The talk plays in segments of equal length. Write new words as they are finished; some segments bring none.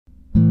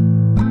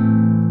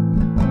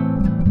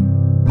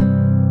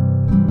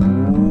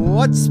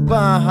What's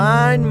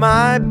behind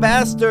my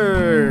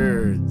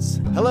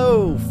bastards?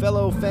 Hello,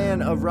 fellow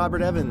fan of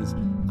Robert Evans.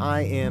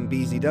 I am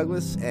BZ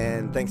Douglas,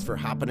 and thanks for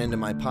hopping into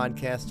my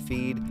podcast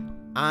feed.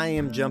 I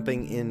am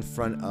jumping in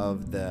front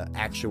of the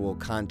actual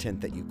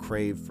content that you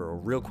crave for a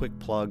real quick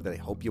plug that I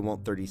hope you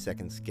won't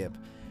 30-second skip.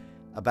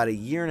 About a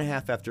year and a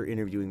half after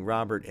interviewing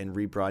Robert and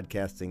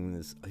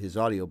rebroadcasting his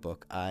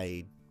audiobook,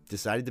 I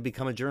decided to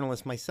become a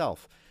journalist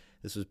myself.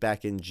 This was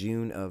back in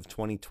June of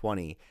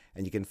 2020,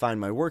 and you can find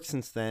my work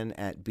since then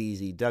at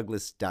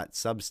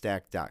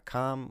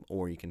bzdouglas.substack.com,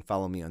 or you can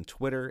follow me on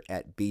Twitter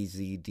at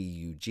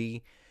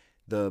bzdug.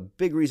 The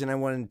big reason I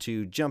wanted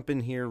to jump in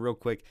here real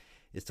quick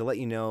is to let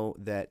you know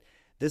that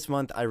this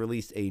month I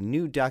released a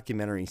new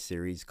documentary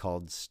series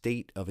called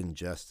State of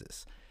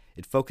Injustice.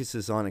 It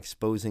focuses on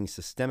exposing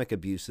systemic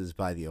abuses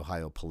by the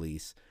Ohio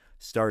police,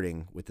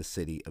 starting with the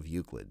city of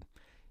Euclid.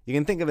 You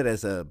can think of it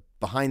as a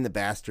behind the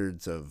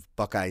bastards of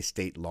Buckeye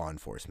State law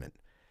enforcement.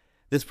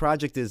 This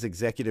project is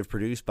executive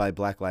produced by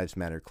Black Lives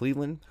Matter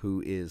Cleveland,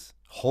 who is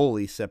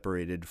wholly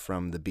separated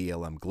from the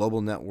BLM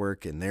Global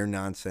Network and their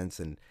nonsense,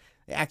 and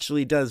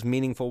actually does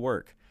meaningful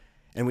work.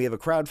 And we have a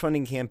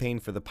crowdfunding campaign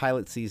for the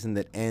pilot season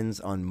that ends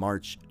on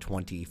March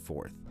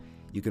 24th.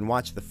 You can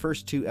watch the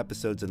first 2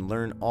 episodes and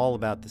learn all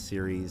about the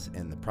series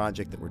and the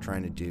project that we're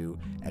trying to do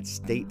at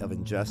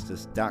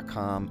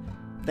stateofinjustice.com.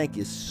 Thank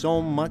you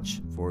so much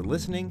for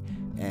listening,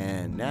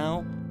 and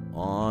now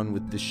on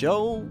with the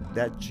show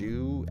that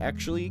you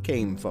actually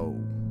came for.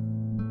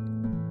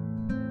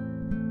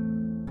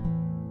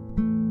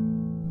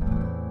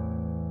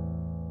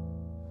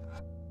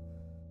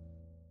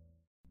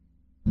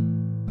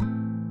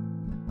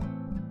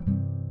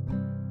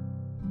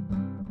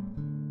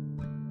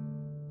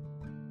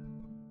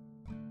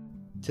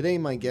 Today,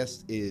 my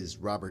guest is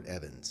Robert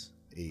Evans,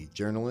 a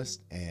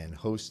journalist and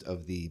host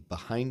of the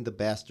Behind the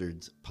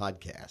Bastards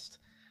podcast.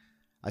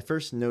 I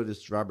first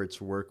noticed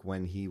Robert's work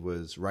when he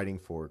was writing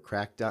for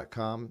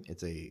Cracked.com.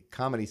 It's a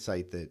comedy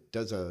site that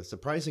does a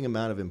surprising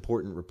amount of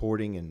important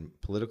reporting and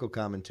political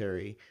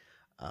commentary.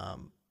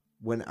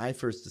 When I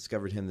first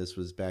discovered him, this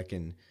was back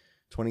in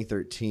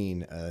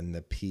 2013, and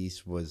the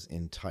piece was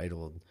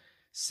entitled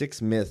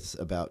 6 Myths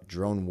About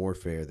Drone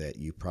Warfare That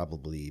You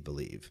Probably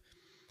Believe.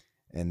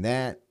 And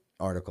that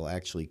article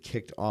actually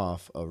kicked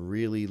off a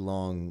really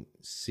long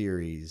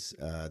series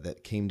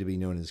that came to be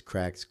known as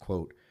Crack's,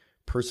 quote,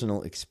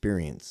 personal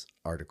experience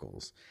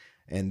articles.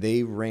 And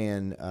they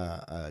ran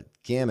a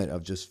gamut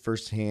of just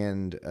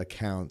firsthand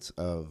accounts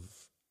of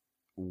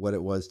what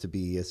it was to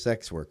be a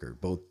sex worker,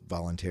 both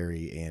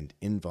voluntary and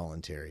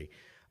involuntary,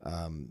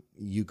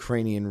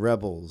 Ukrainian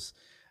rebels,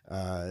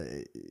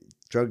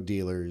 drug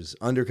dealers,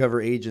 undercover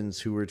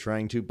agents who were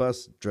trying to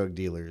bust drug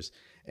dealers.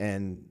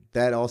 And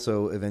that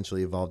also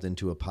eventually evolved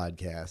into a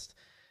podcast.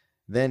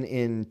 Then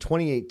in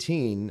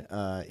 2018,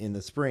 in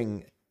the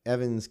spring,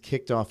 Evans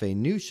kicked off a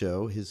new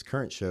show, his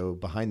current show,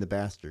 Behind the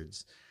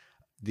Bastards.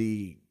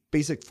 The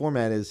basic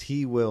format is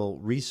he will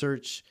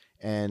research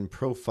and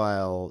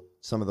profile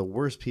some of the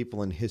worst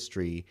people in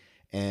history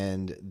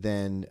and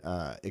then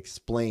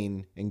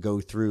explain and go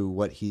through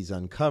what he's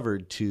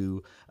uncovered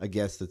to a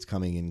guest that's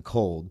coming in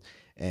cold,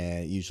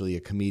 usually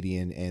a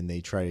comedian, and they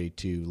try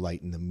to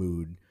lighten the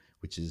mood,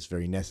 which is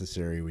very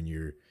necessary when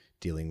you're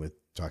dealing with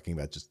talking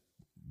about just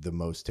the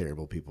most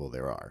terrible people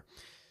there are.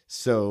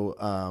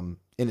 So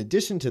in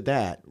addition to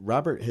that,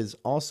 Robert has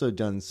also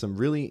done some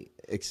really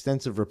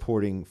extensive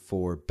reporting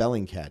for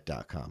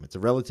Bellingcat.com. It's a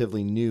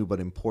relatively new but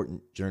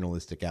important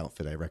journalistic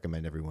outfit I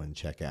recommend everyone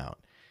check out.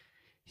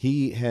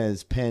 He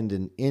has penned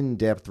an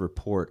in-depth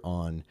report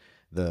on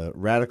the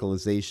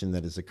radicalization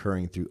that is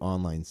occurring through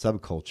online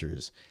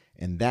subcultures,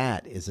 and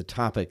that is a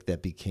topic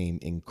that became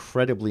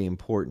incredibly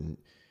important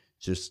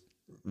just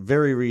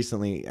very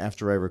recently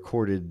after I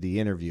recorded the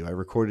interview. I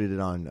recorded it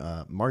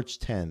on March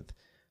 10th.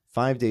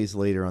 5 days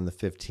later, on the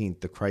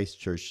 15th, the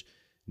Christchurch,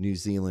 New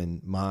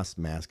Zealand mosque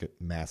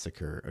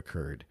massacre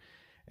occurred.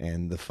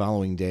 And the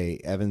following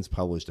day, Evans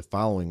published a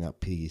follow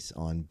up piece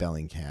on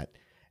Bellingcat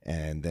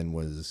and then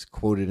was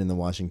quoted in the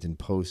Washington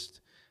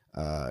Post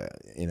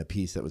in a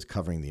piece that was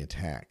covering the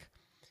attack.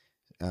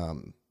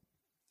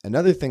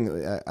 Another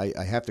thing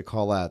I have to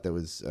call out that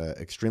was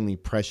extremely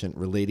prescient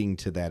relating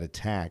to that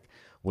attack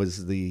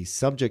was the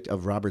subject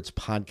of Robert's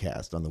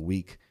podcast on the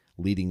week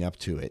leading up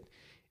to it.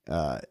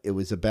 It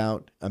was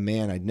about a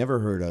man I'd never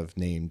heard of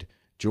named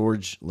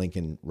George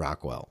Lincoln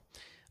Rockwell.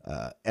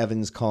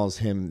 Evans calls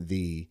him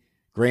the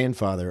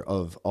grandfather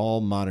of all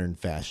modern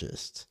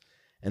fascists.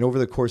 And over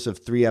the course of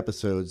 3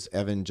 episodes,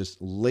 Evan just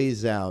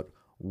lays out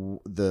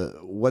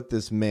what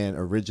this man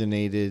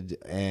originated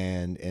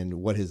and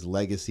what his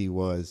legacy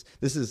was.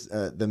 This is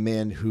the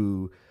man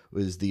who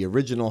was the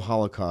original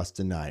Holocaust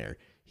denier.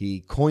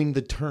 He coined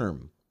the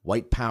term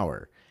white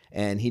power,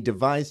 and he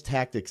devised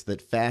tactics that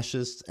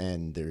fascists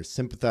and their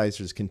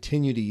sympathizers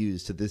continue to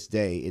use to this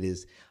day. It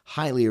is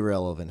highly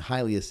irrelevant,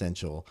 highly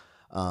essential.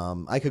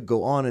 I could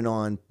go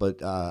on,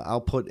 but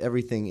I'll put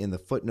everything in the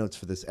footnotes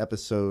for this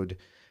episode.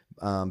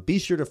 Be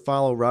sure to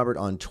follow Robert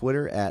on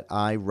Twitter at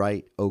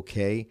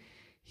IWriteOK.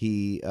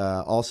 He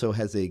also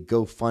has a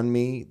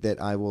GoFundMe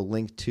that I will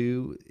link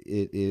to.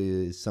 It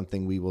is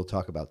something we will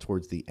talk about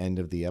towards the end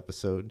of the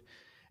episode.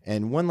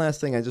 And one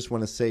last thing I just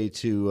want to say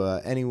to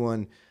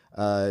anyone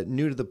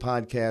new to the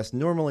podcast.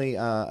 Normally,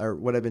 or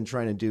what I've been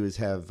trying to do is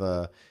have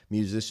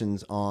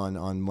musicians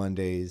on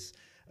Mondays.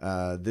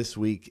 This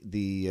week,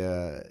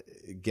 the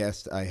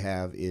guest I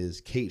have is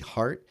Kate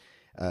Hart.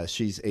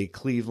 She's a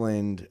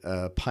Cleveland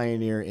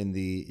pioneer in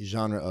the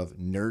genre of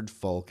nerd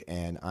folk,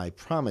 and I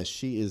promise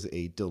she is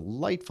a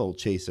delightful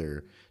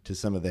chaser to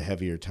some of the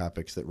heavier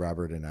topics that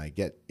Robert and I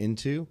get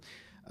into.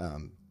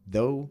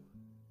 Though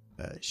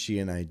she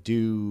and I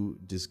do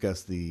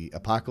discuss the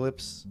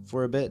apocalypse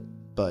for a bit,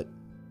 but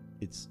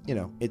it's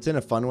in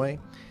a fun way.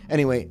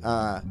 Anyway,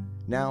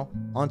 now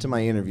on to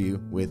my interview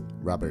with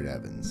Robert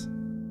Evans.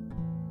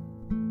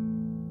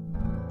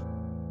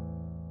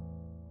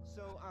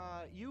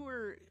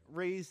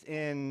 Raised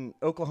in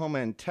Oklahoma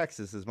and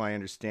Texas, is my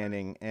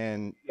understanding,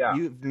 and yeah.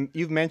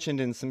 you've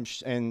mentioned in some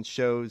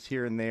shows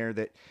here and there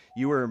that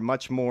you were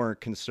much more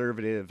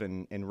conservative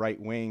and right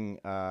wing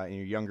in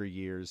your younger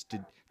years.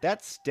 Did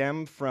that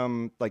stem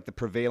from like the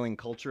prevailing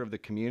culture of the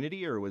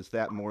community, or was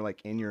that more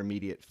like in your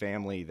immediate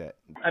family? That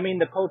I mean,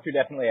 the culture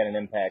definitely had an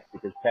impact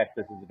because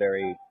Texas is a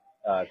very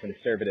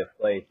conservative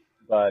place,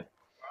 but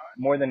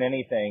more than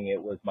anything,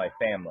 it was my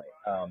family.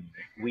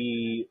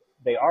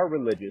 They are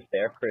religious, they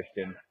are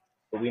Christian.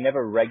 But we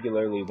never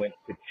regularly went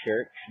to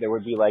church. There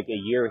would be like a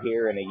year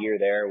here and a year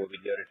there where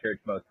we'd go to church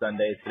most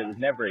Sundays, but it was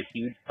never a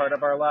huge part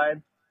of our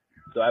lives.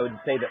 So I would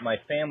say that my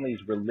family's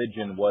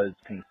religion was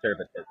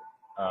conservatism.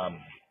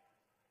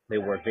 They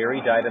were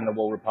very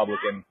dyed-in-the-wool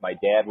Republicans. My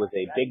dad was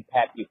a big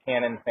Pat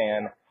Buchanan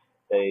fan.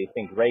 They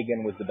think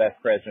Reagan was the best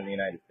president the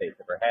United States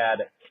ever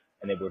had.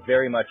 And they were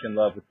very much in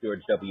love with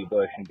George W.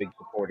 Bush and big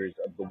supporters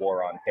of the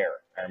war on terror.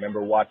 I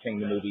remember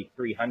watching the movie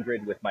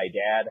 300 with my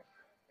dad,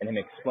 and him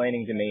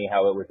explaining to me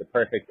how it was a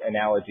perfect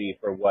analogy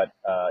for what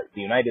the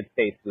United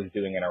States was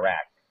doing in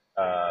Iraq.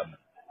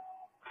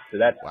 So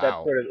that's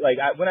sort of like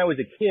when I was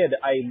a kid,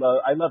 I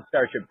love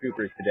Starship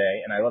Troopers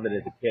today, and I love it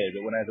as a kid.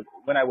 But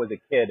when I was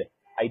a kid,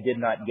 I did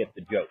not get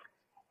the joke.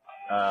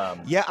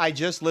 Yeah, I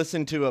just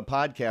listened to a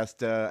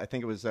podcast. I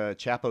think it was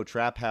Chapo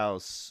Trap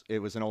House. It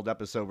was an old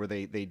episode where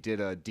they did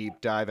a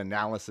deep dive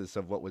analysis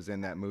of what was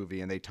in that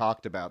movie, and they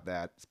talked about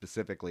that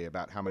specifically,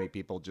 about how many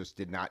people just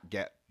did not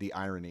get the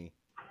irony.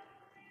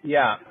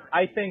 Yeah,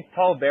 I think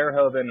Paul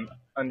Verhoeven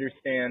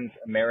understands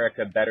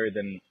America better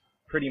than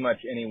pretty much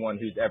anyone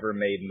who's ever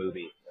made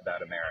movies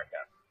about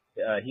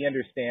America. He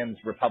understands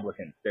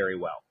Republicans very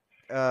well.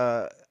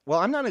 Well,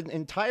 I'm not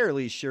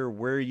entirely sure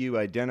where you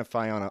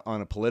identify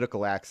on a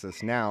political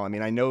axis now. I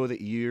mean, I know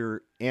that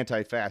you're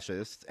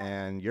anti-fascist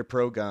and you're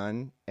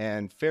pro-gun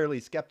and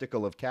fairly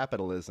skeptical of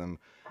capitalism.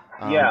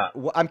 Yeah.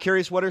 I'm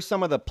curious, what are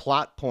some of the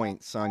plot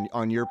points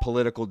on your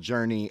political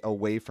journey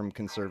away from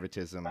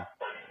conservatism?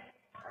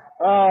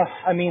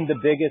 I mean, the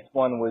biggest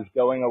one was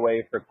going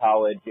away for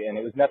college, and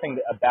it was nothing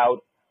about,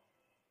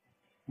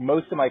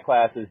 most of my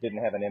classes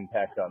didn't have an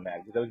impact on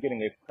that, because I was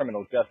getting a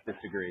criminal justice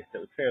degree, so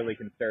it was fairly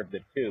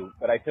conservative too,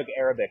 but I took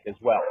Arabic as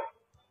well.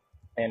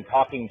 And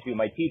talking to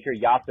my teacher,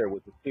 Yasser,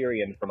 was a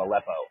Syrian from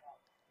Aleppo.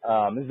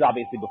 This is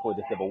obviously before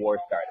the Civil War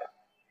started.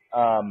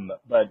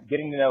 But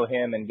getting to know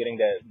him and getting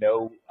to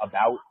know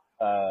about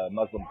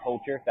Muslim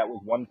culture, that was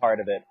one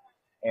part of it.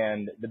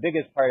 And the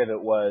biggest part of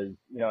it was,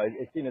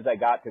 as soon as I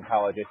got to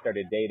college, I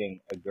started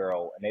dating a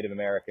girl, a Native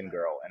American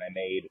girl, and I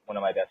made one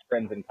of my best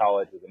friends in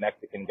college was a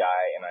Mexican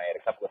guy, and I had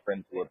a couple of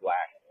friends who were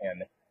black.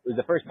 And it was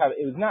the first time,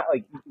 it was not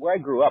like, where I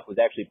grew up was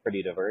actually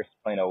pretty diverse,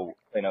 Plano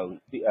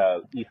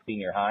East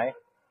Senior High.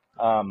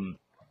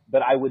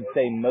 But I would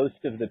say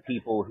most of the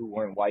people who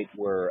weren't white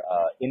were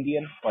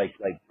Indian, like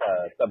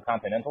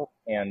subcontinental,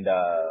 and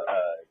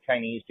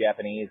Chinese,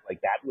 Japanese.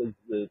 Like that was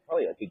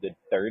probably like a good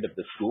third of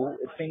the school,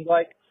 it seemed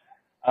like.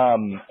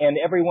 And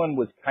everyone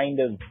was kind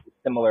of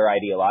similar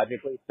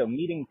ideologically. So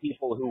meeting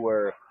people who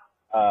were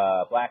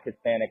Black,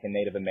 Hispanic, and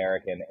Native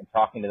American and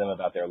talking to them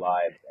about their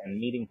lives, and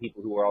meeting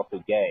people who were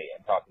also gay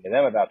and talking to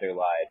them about their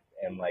lives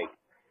and like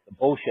the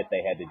bullshit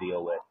they had to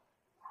deal with.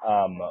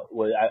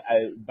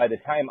 By the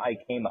time I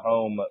came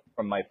home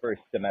from my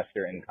first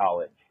semester in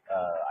college,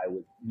 I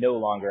was no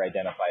longer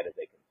identified as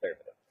a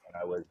conservative, and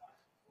I was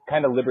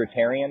kind of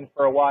libertarian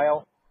for a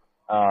while.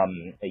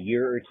 A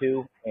year or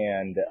two,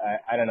 and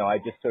I don't know, I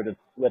just sort of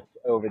slipped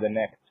over the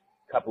next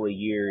couple of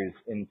years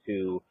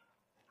into,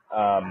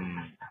 there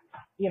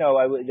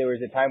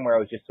was a time where I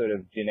was just sort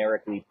of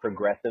generically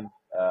progressive.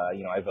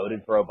 I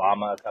voted for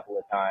Obama a couple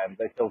of times.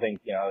 I still think,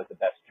 it was the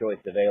best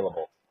choice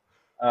available.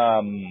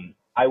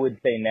 I would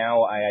say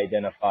now I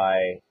identify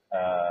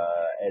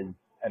as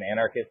an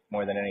anarchist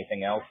more than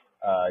anything else.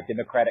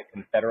 Democratic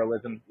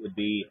confederalism would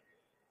be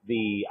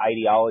the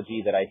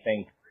ideology that I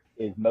think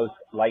is most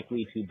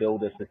likely to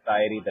build a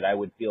society that I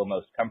would feel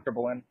most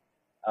comfortable in.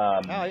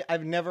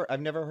 I've never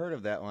heard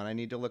of that one. I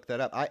need to look that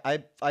up.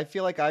 I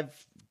feel like I've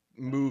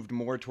moved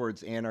more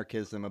towards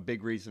anarchism. A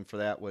big reason for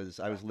that was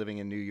I was living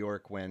in New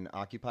York when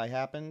Occupy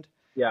happened.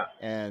 Yeah.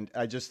 And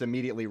I just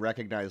immediately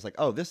recognized like,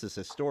 oh, this is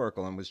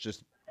historical, and was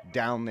just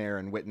down there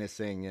and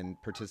witnessing and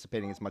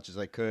participating as much as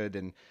I could.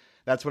 And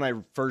that's when I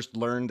first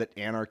learned that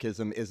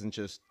anarchism isn't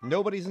just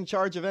nobody's in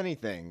charge of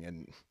anything.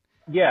 And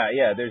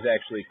Yeah, there's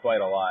actually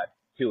quite a lot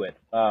to it.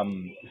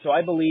 So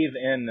I believe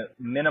in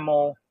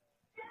minimal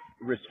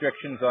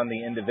restrictions on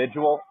the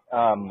individual,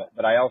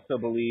 but I also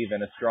believe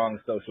in a strong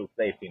social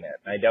safety net.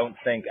 I don't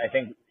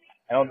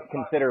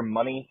consider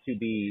money to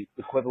be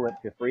equivalent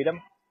to freedom.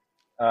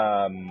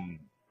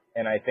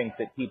 And I think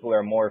that people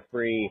are more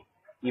free,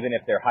 even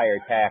if they're higher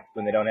taxed,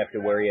 when they don't have to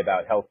worry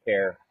about health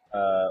care,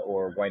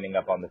 or winding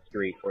up on the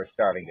street or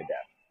starving to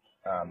death.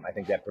 I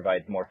think that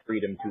provides more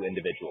freedom to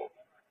individuals.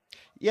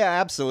 yeah,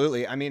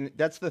 absolutely. I mean,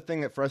 that's the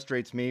thing that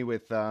frustrates me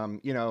with,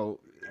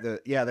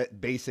 that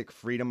basic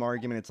freedom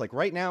argument. It's like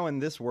right now in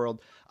this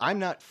world, I'm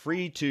not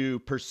free to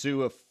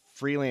pursue a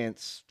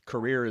freelance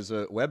career as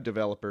a web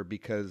developer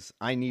because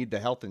I need the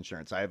health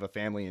insurance. I have a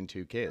family and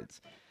 2 kids.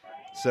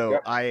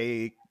 So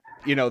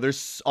Yep.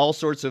 there's all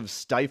sorts of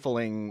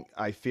stifling,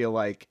 I feel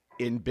like,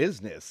 in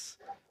business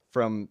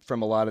from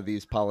a lot of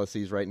these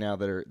policies right now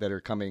that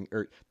are coming,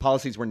 or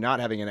policies we're not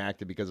having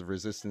enacted because of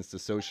resistance to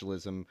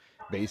socialism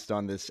based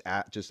on this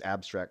just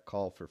abstract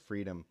call for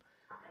freedom.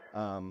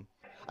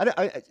 I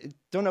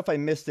don't know if I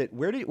missed it.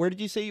 Where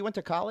did you say you went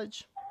to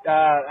college?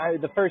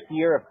 The first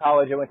year of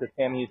college, I went to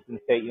Sam Houston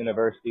State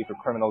University for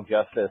criminal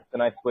justice.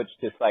 Then I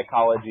switched to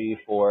psychology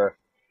for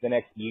the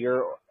next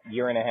year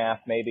and a half,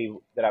 maybe,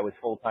 that I was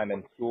full-time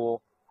in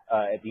school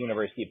at the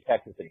University of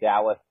Texas at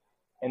Dallas.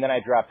 And then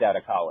I dropped out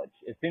of college.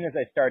 As soon as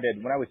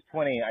when I was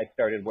 20, I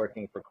started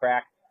working for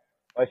Cracked.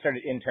 I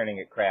started interning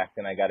at Cracked,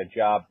 and I got a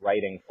job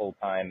writing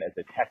full-time as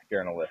a tech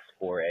journalist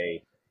for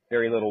a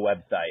very little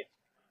website.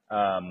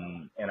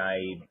 And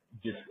I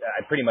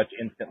pretty much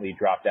instantly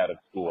dropped out of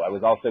school. I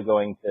was also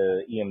going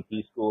to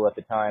EMT school at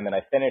the time, and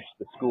I finished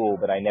the school,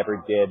 but I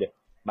never did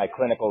my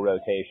clinical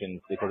rotations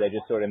because I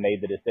just sort of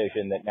made the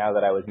decision that now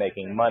that I was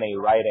making money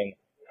writing,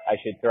 I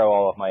should throw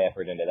all of my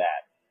effort into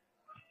that.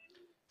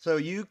 So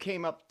you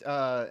came up,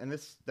 and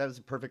that was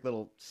a perfect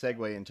little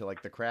segue into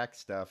like the crack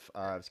stuff.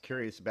 I was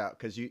curious about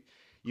because you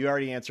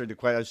already answered the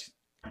question.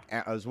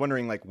 I was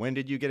wondering, like, when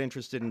did you get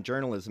interested in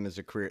journalism as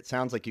a career? It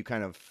sounds like you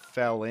kind of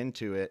fell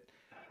into it.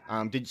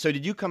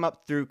 Did you come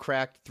up through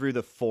Cracked through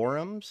the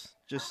forums,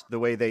 just the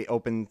way they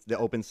opened the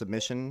open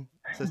submission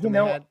system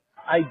they had?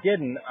 I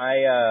didn't.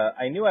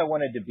 I knew I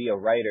wanted to be a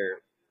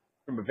writer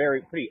from a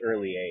pretty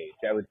early age.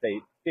 I would say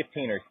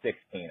 15 or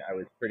 16. I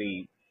was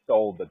pretty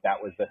sold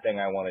that was the thing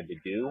I wanted to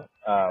do.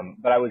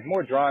 But I was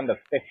more drawn to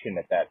fiction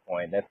at that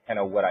point. That's kind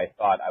of what I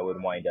thought I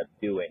would wind up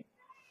doing.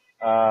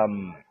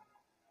 How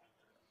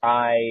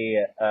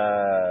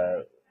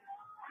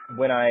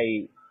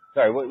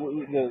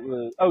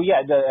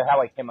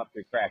I came up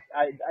through Cracked.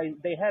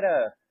 They had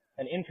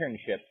an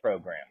internship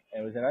program.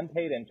 It was an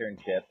unpaid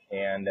internship,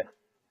 and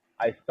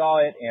I saw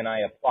it and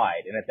I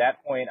applied. And at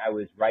that point, I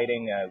was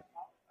writing a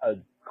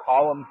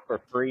column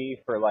for free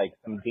for like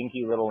some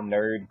dinky little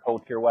nerd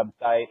culture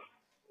website,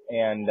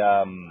 and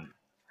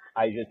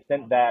I just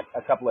sent back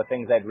a couple of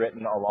things I'd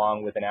written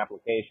along with an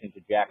application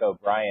to Jack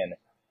O'Brien.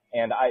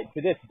 And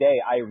to this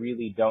day, I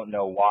really don't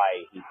know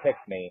why he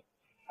picked me,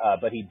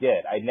 but he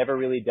did. I'd never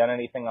really done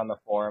anything on the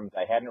forums.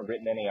 I hadn't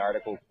written any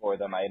articles for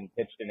them. I hadn't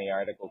pitched any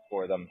articles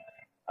for them.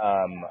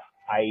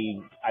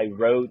 I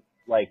wrote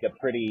like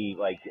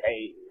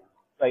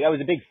I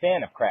was a big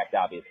fan of Cracked,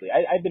 obviously.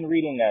 I'd been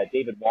reading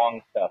David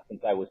Wong stuff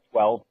since I was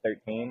 12,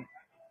 13.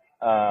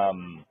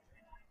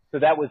 So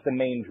that was the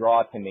main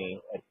draw to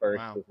me at first,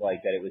 Wow. was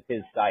like that it was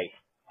his site.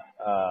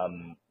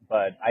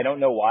 But I don't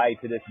know why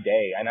to this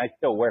day, and I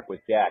still work with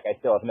Jack. I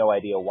still have no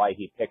idea why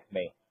he picked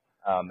me.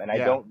 And I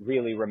don't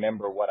really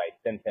remember what I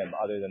sent him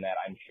other than that.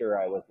 I'm sure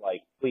I was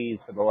like, please,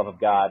 for the love of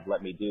God,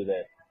 let me do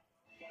this.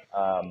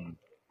 I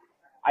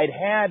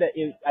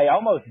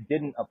almost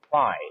didn't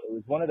apply. It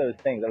was one of those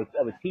things.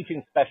 I was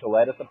teaching special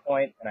ed at the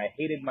point, and I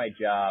hated my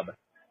job.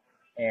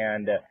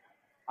 And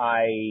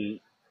I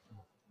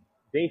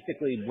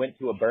basically went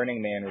to a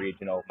Burning Man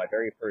regional, my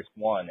very first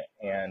one,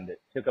 and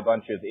took a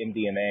bunch of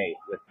MDMA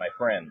with my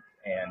friends.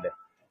 And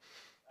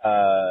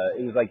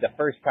it was like the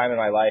first time in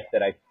my life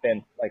that I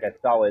spent like a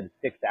solid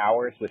 6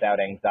 hours without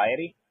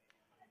anxiety.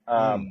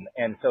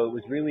 And so it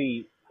was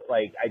really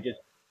like I just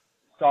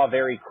saw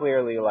very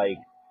clearly like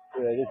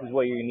this is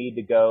where you need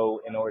to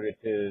go this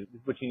is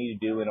what you need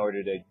to do in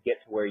order to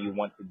get to where you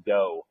want to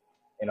go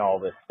and all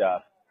this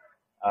stuff.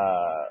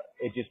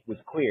 It just was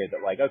clear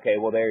that like, okay,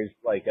 well, there's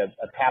like a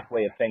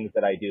pathway of things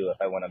that I do if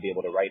I want to be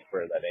able to write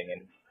for a living.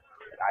 And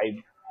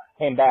I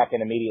came back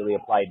and immediately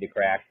applied to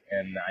Cracked,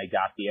 and I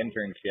got the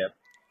internship,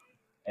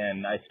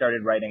 and I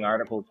started writing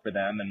articles for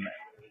them. And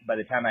by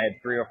the time I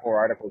had 3 or 4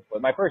 articles,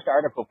 my first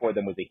article for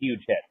them was a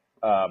huge hit.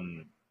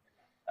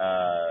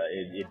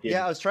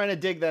 Yeah, I was trying to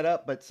dig that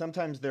up, but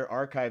sometimes their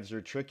archives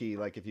are tricky.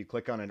 Like if you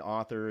click on an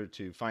author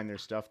to find their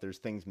stuff, there's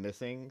things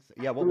missing.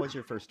 Yeah, what was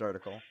your first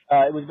article?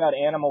 It was about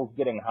animals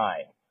getting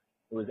high.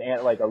 It was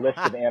like a list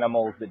of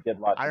animals that did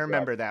lots of drugs. I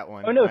remember that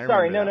one. Oh, no,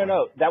 sorry.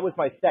 No. That was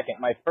my second.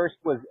 My first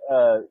was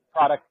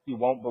products you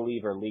won't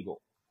believe are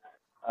legal.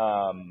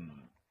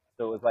 So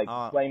So it was like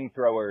Uh,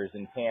 flamethrowers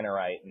and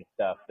tannerite and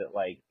stuff that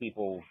like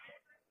people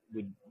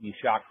would be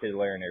shocked to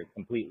learn are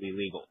completely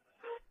legal.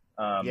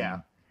 yeah.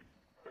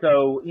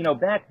 So,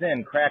 back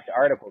then, cracked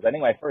articles, I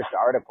think my first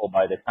article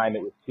by the time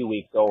it was 2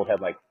 weeks old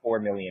had like 4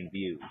 million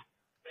views.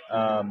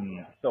 Hmm.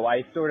 So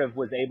I sort of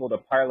was able to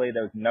parlay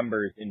those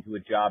numbers into a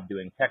job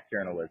doing tech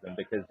journalism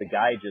because the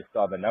guy just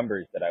saw the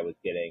numbers that I was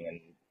getting and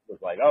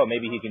was like, oh,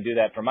 maybe he can do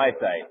that for my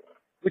site,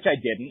 which I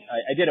didn't.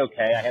 I did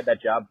okay. I had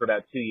that job for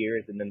about 2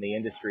 years and then the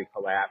industry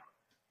collapsed.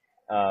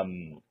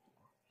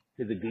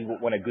 Because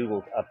one of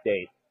Google's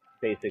updates,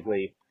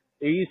 basically,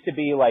 there used to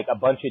be like a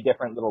bunch of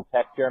different little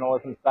tech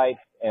journalism sites,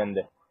 and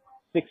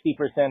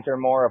 60% or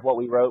more of what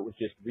we wrote was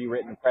just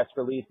rewritten press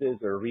releases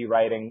or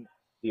rewriting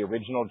the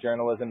original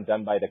journalism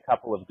done by the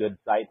couple of good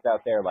sites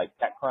out there like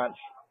TechCrunch,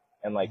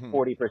 and like Hmm.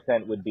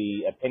 40% would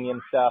be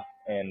opinion stuff,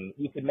 and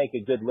you could make a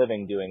good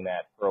living doing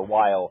that for a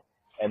while,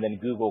 and then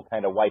Google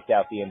kind of wiped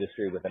out the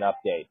industry with an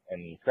update,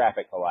 and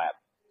traffic collapsed.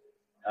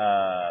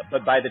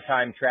 But by the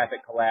time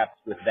traffic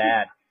collapsed with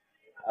that,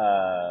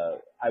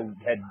 I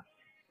had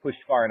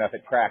pushed far enough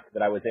at Cracked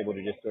that I was able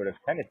to just sort of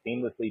kind of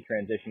seamlessly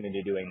transition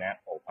into doing that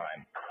full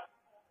time.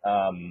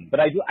 But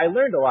I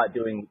learned a lot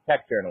doing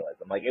tech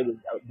journalism. Like it was,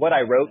 what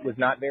I wrote was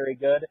not very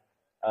good.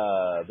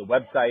 The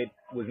website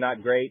was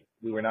not great.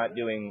 We were not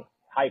doing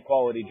high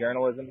quality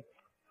journalism.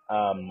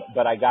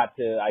 But I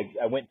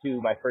went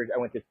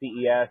to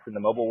CES and the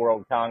Mobile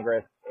World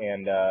Congress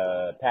and,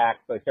 PAX.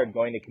 So I started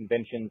going to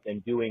conventions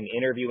and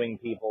interviewing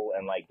people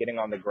and like getting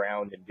on the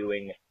ground and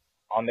doing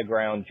on the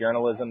ground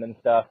journalism and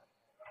stuff.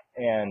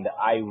 And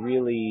I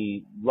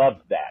really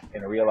loved that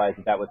and I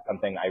realized that was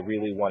something I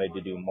really wanted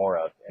to do more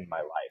of in my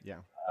life. Yeah.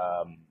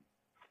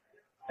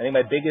 I think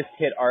my biggest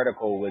hit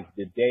article was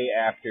the day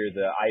after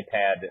the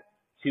iPad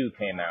 2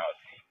 came out.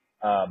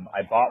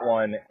 I bought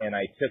one and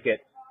I took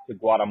it to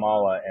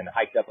Guatemala and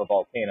hiked up a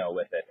volcano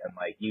with it and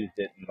like used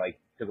it and like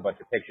took a bunch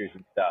of pictures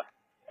and stuff.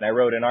 And I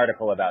wrote an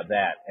article about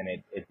that and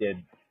it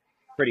did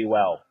pretty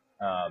well.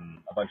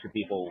 A bunch of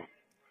people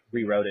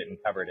rewrote it and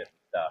covered it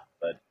and stuff.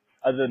 But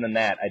other than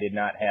that, I did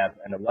not have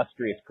an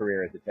illustrious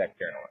career as a tech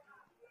journalist.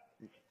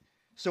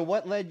 So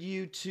what led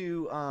you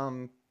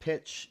to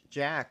pitch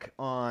Jack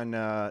on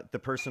the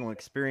personal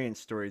experience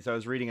stories? I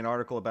was reading an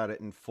article about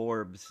it in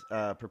Forbes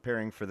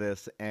preparing for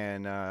this,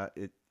 and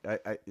it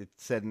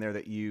said in there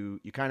that you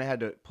kind of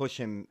had to push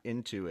him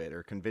into it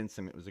or convince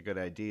him it was a good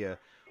idea.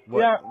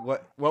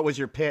 What was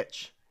your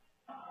pitch?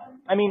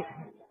 I mean,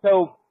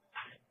 so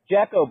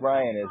Jack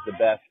O'Brien is the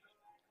best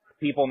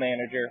people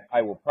manager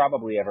I will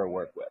probably ever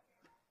work with.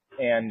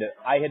 And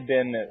I had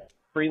been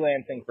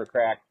freelancing for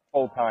Cracked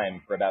full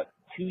time for about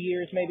 2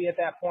 years, maybe at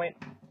that point,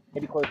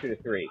 maybe closer to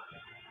 3.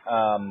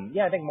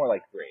 I think more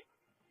like 3.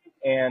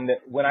 And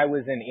when I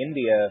was in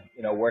India,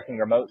 working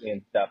remotely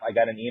and stuff, I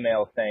got an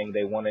email saying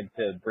they wanted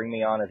to bring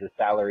me on as a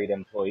salaried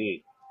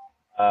employee.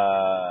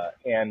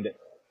 And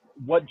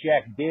what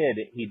Jack did,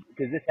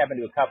 because this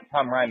happened to a couple,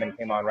 Tom Ryman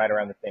came on right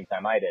around the same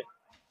time I did.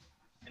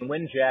 And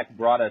when Jack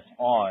brought us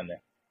on,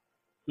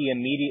 he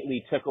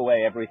immediately took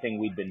away everything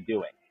we'd been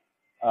doing.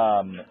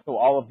 So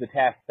all of the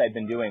tasks I'd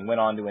been doing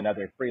went on to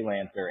another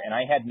freelancer, and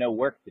I had no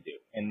work to do.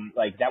 And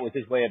like that was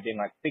his way of being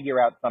like,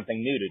 figure out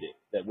something new to do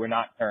that we're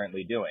not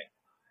currently doing.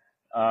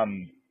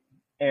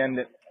 And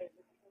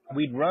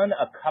we'd run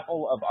a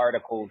couple of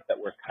articles that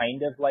were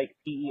kind of like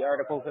PE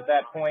articles at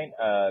that point.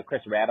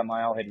 Chris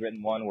Rademile had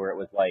written one where it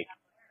was like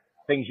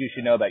things you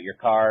should know about your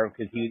car,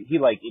 because he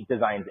like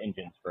designs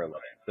engines for a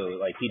living. So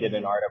like he did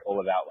an article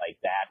about like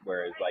that,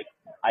 whereas like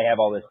I have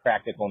all this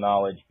practical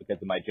knowledge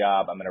because of my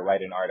job. I'm going to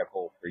write an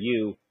article for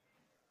you.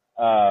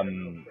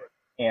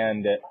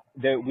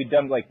 We'd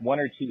done like one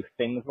or two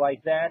things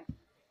like that.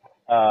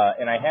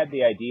 And I had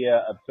the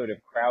idea of sort of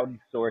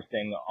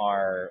crowdsourcing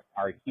our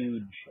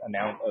huge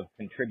amount of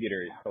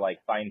contributors to like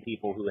find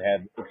people who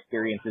have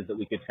experiences that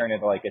we could turn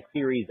into like a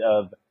series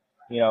of,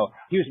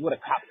 here's what a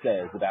cop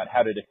says about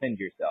how to defend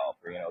yourself,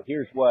 or,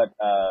 here's what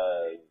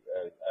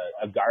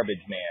a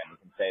garbage man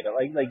can say. But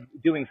like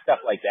doing stuff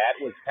like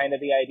that was kind of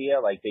the idea.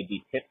 Like they'd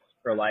be tips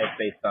for life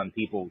based on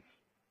people's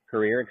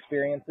career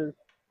experiences.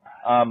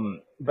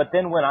 But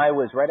then when I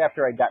was, right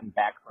after I'd gotten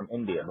back from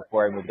India,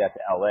 before I moved out to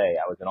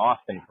LA, I was in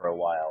Austin for a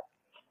while,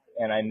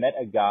 and I met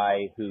a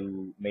guy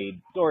who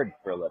made swords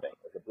for a living,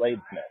 was a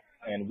bladesmith,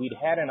 and we'd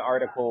had an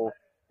article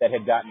that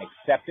had gotten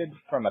accepted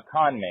from a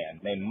con man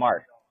named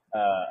Mark,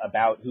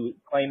 about who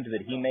claimed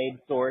that he made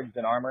swords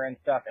and armor and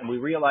stuff, and we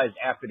realized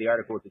after the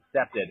article was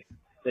accepted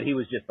that he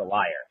was just a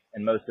liar,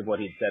 and most of what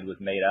he'd said was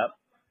made up.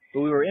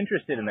 But we were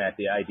interested in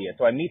the idea.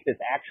 So I meet this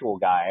actual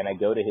guy and I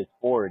go to his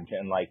forge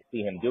and like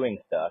see him doing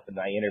stuff, and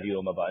I interview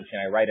him a bunch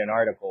and I write an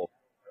article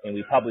and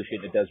we publish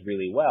it. It does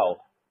really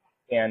well.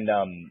 And,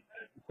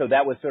 so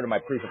that was sort of my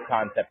proof of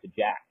concept to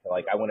Jack. So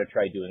like, I want to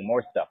try doing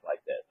more stuff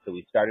like this. So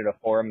we started a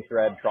forum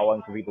thread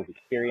trawling for people's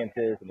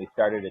experiences, and we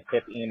started a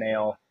tip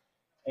email.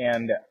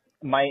 And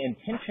my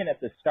intention at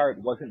the start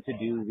wasn't to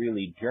do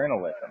really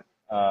journalism.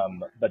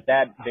 But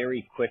that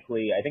very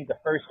quickly, I think the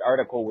first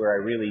article where I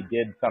really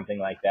did something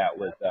like that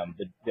was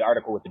the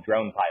article with the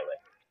drone pilot,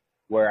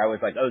 where I was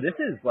like, oh, this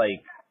is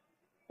like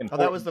Oh,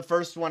 that was the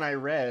first one I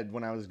read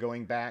when I was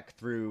going back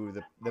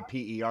through the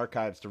PE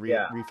archives to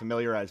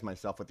refamiliarize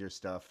myself with your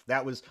stuff.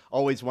 That was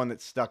always one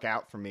that stuck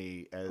out for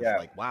me as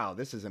like, wow,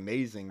 this is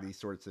amazing, these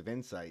sorts of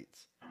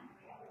insights.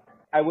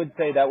 I would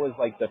say that was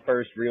like the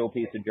first real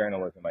piece of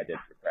journalism I did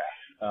for Crash.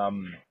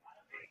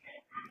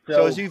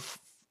 So as you've...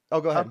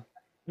 Oh, go ahead.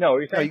 No, what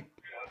are you saying?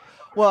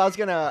 Well, I was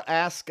going to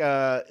ask,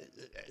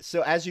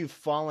 so as you've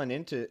fallen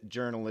into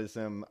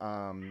journalism,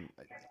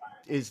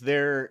 is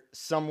there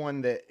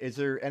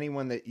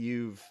anyone that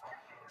you've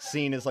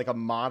seen as like a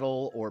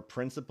model or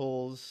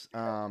principles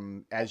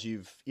as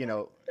you've,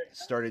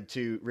 started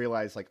to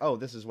realize like, oh,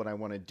 this is what I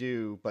want to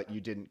do, but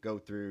you didn't go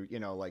through,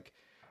 like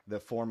the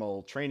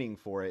formal training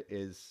for it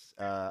is,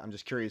 I'm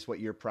just curious what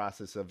your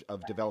process of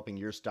developing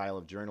your style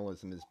of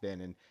journalism has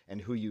been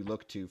and who you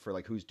look to for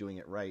like who's doing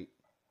it right.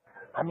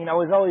 I mean, I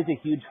was always a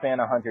huge fan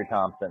of Hunter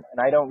Thompson,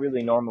 and I don't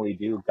really normally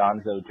do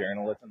gonzo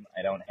journalism.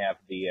 I don't have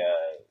the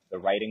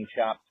writing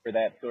chops for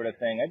that sort of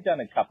thing. I've done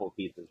a couple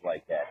pieces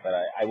like that, but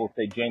I will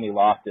say Jamie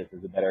Loftus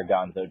is a better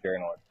gonzo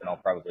journalist than I'll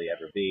probably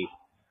ever be.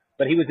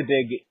 But he was a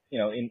big,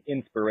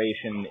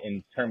 inspiration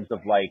in terms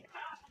of like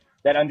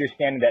that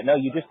understanding that no,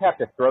 you just have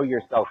to throw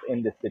yourself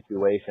into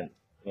situations,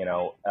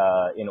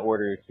 in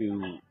order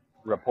to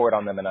report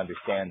on them and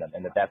understand them,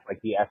 and that's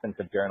like the essence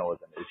of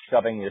journalism is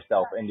shoving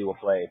yourself into a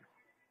place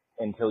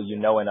until you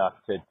know enough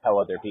to tell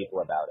other people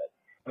about it.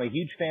 I'm a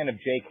huge fan of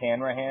Jake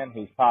Hanrahan,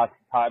 whose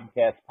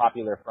podcast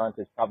Popular Front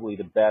is probably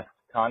the best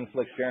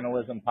conflict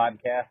journalism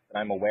podcast that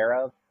I'm aware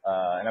of,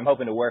 and I'm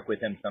hoping to work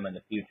with him some in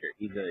the future.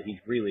 He's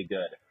really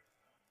good.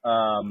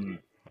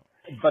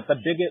 But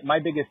my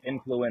biggest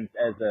influence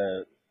as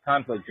a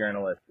conflict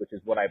journalist, which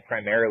is what I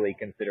primarily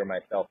consider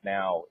myself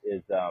now,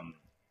 is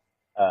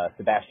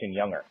Sebastian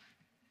Junger,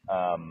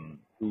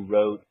 who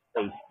wrote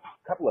a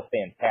couple of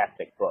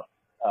fantastic books.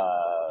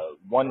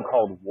 One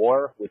called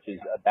War, which is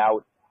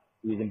about,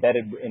 he was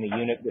embedded in a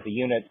unit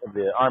of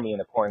the army in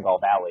the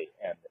Korengal Valley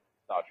and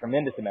saw a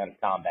tremendous amount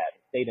of combat.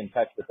 Stayed in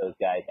touch with those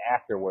guys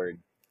afterwards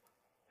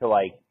to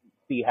like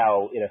see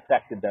how it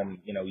affected them,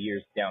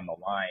 years down the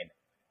line.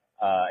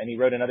 And he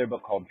wrote another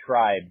book called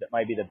Tribe that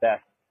might be the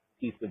best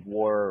piece of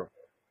war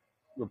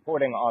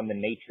reporting on the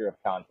nature of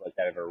conflict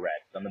I've ever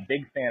read. So I'm a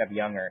big fan of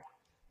Junger.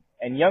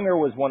 And Junger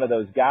was one of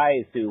those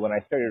guys who, when I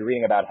started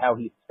reading about how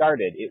he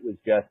started, it was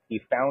just he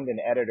found an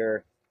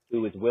editor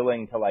who was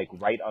willing to like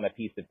write on a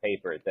piece of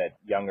paper that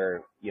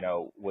Junger,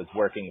 was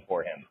working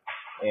for him.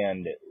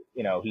 And,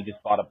 he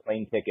just bought a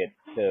plane ticket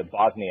to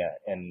Bosnia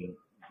and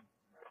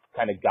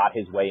kind of got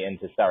his way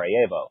into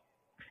Sarajevo.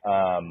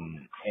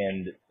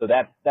 And so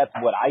that's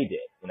what I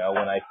did, when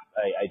I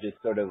just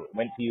sort of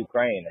went to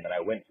Ukraine and then I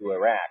went to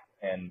Iraq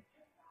and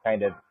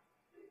kind of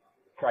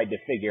tried to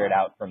figure it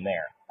out from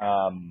there.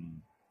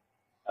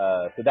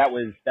 So that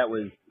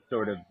was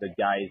sort of the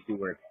guys who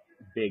were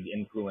big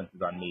influences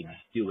on me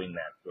doing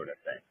that sort of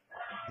thing.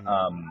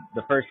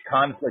 The first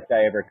conflict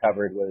I ever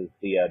covered was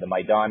the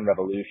Maidan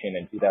Revolution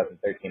in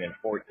 2013 and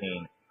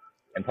 14.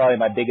 And probably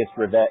my biggest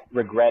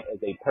regret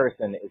as a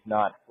person is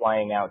not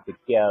flying out to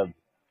Kiev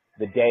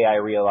the day I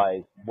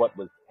realized what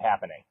was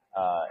happening,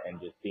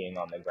 and just being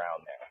on the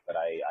ground there. But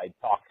I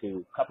talked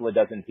to a couple of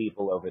dozen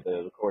people over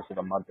the course of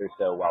a month or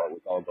so while it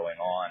was all going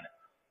on,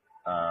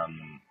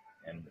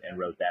 and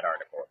wrote that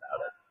article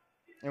about it.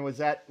 And was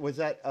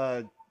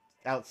that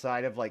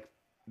outside of like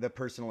the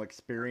personal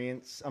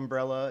experience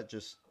umbrella?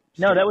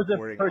 No, that was a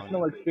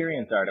personal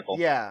experience article.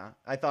 Yeah,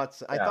 I thought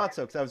so. I thought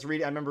so because I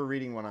remember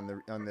reading one on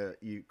the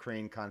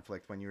Ukraine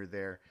conflict when you were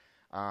there.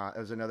 It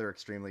was another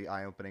extremely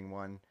eye-opening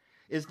one.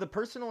 Is the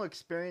personal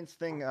experience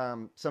thing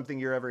something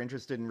you're ever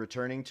interested in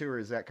returning to, or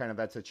is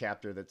that's a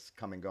chapter that's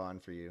come and gone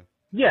for you?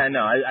 Yeah, no,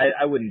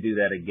 I wouldn't do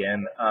that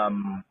again.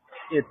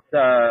 It's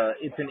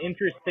an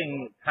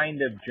interesting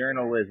kind of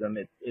journalism.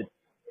 It's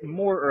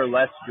more or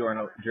less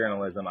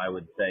journalism, I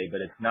would say,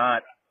 but it's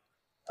not.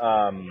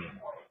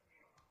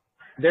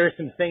 There are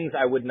some things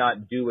I would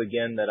not do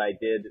again that I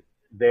did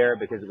there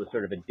because it was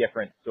sort of a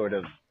different sort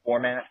of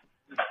format.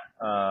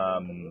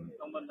 And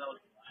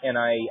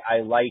I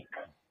like.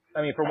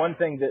 I mean, for one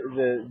thing,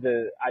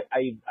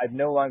 I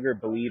no longer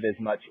believe as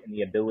much in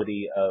the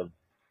ability of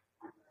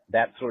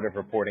that sort of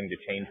reporting to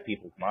change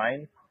people's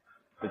minds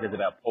because of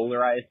how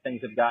polarized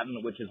things have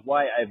gotten, which is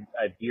why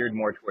I've veered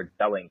more towards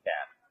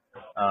Bellingcat.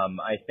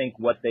 I think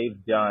what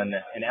they've done,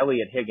 and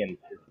Elliot Higgins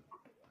is,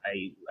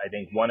 I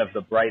think one of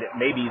the brightest,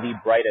 maybe the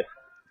brightest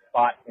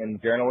spot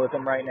in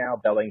journalism right now,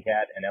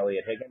 Bellingcat and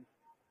Elliot Higgins,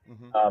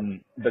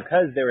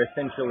 because they're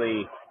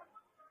essentially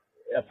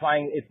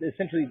it's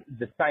essentially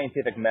the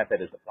scientific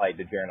method is applied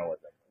to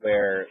journalism,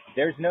 where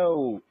there's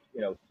no,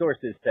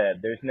 sources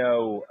said, there's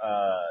no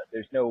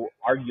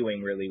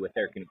arguing really with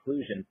their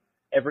conclusions.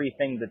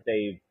 Everything that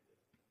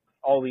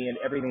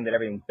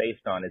everything's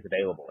based on is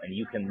available, and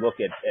you can look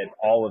at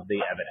all of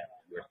the evidence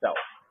yourself.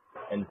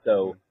 And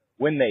so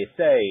when they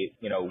say,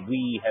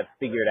 we have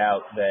figured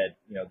out that,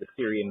 the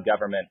Syrian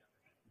government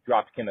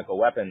dropped chemical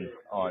weapons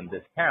on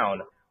this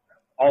town,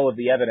 all of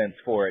the evidence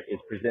for it is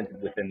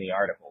presented within the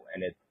article,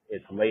 and it's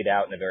it's laid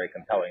out in a very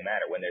compelling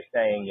manner. When they're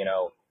saying,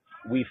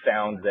 we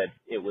found that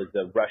it was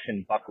a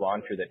Russian buck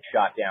launcher that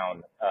shot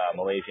down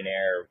Malaysian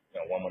Air,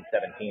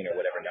 1117 or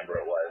whatever number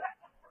it was.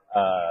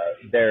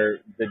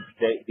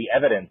 The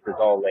evidence is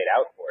all laid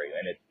out for you,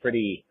 and it's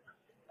pretty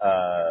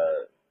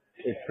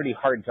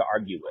hard to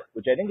argue with,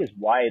 which I think is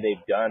why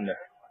they've done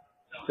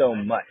so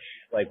much,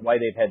 like why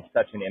they've had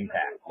such an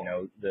impact.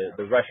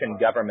 The Russian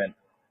government,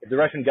 if the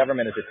Russian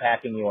government is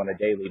attacking you on a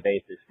daily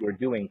basis, you're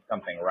doing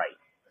something right.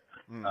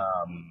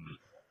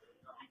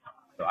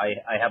 So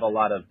I have a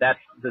lot of, that's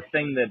the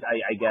thing that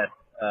I guess,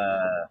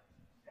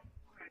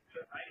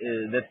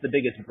 that's the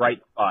biggest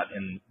bright spot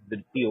in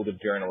the field of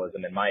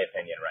journalism, in my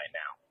opinion, right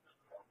now.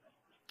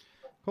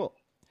 Cool.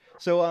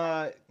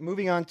 So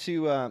moving on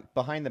to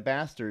Behind the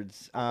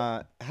Bastards,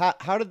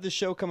 how did the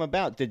show come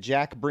about? Did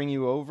Jack bring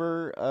you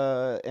over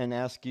and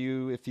ask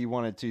you if you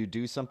wanted to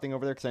do something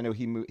over there? Because I know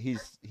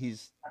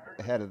he's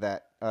head of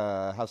that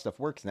How Stuff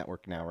Works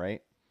network now,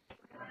 right?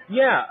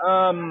 Yeah.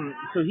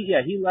 So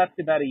he left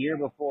about a year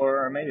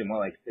before, or maybe more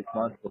like 6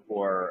 months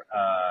before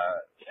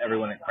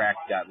everyone at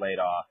Cracked got laid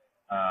off.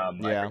 I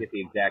forget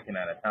the exact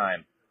amount of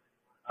time.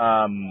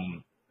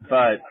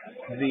 But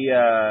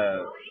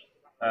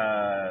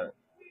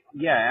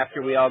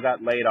after we all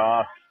got laid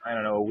off, I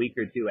don't know, a week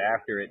or two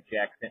after it,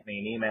 Jack sent me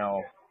an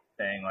email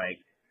saying, like,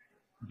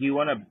 do you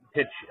want to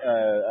pitch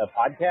a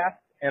podcast?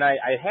 And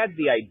I had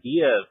the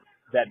idea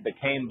that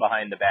became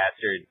Behind the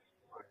Bastards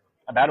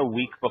about a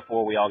week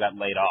before we all got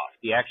laid off.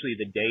 The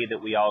day that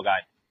we all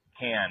got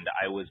canned,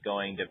 I was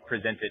going to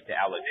present it to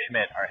Alex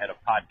Schmidt, our head of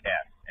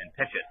podcast, and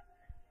pitch it.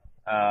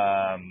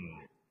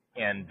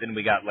 And then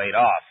we got laid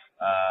off.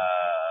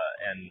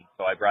 And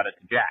so I brought it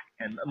to Jack.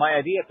 And my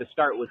idea at the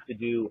start was to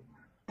do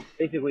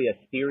basically a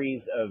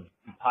series of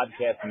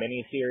podcast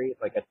mini-series,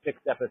 like a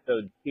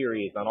 6-episode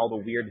series on all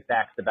the weird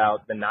facts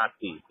about the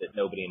Nazis that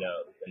nobody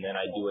knows. And then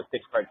I do a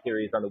 6-part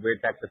series on the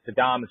weird facts of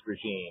Saddam's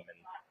regime.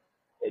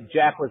 And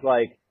Jack was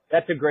like,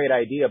 that's a great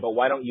idea, but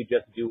why don't you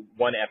just do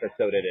one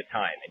episode at a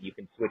time? And you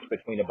can switch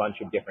between a bunch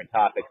of different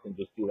topics and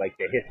just do like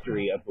the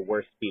history of the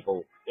worst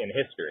people in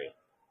history.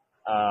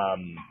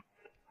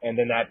 And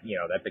then that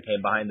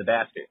became Behind the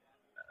Bastards.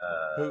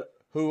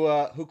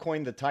 Who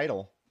coined the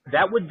title?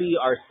 That would be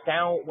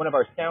one of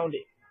our sound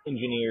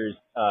engineers,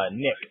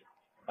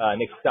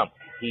 Nick Stump.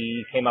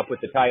 He came up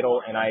with the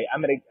title, and I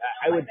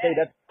would say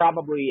that's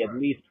probably at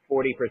least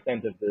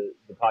 40% of the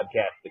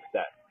podcast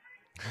success.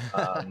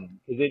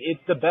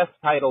 It's the best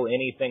title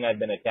anything I've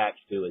been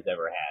attached to has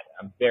ever had.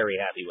 I'm very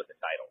happy with the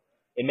title.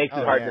 It makes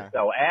it hard to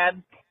sell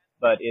ads,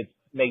 but it's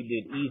made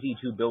it easy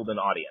to build an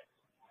audience.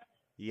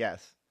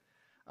 Yes.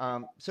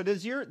 So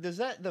does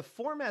the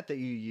format that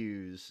you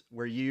use,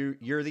 where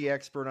you're the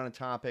expert on a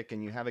topic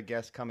and you have a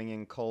guest coming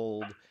in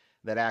cold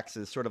that acts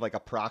as sort of like a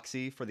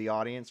proxy for the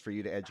audience, for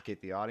you to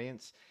educate the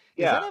audience?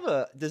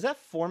 Does that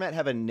format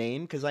have a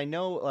name? Because I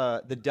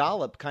know the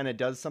Dollop kind of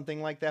does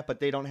something like that, but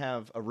they don't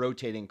have a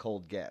rotating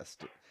cold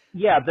guest.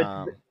 Yeah,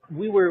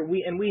 we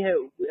had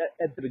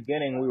at the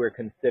beginning we were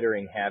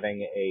considering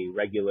having a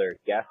regular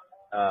guest,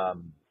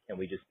 and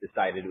we just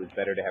decided it was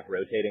better to have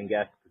rotating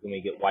guests because then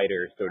we get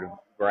wider sort of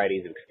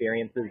varieties of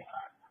experiences.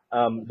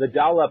 The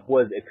Dollop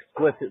was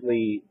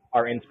explicitly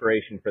our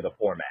inspiration for the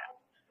format,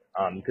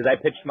 because I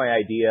pitched my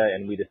idea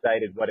and we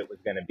decided what it was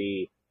going to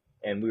be.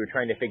 And we were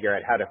trying to figure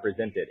out how to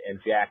present it. And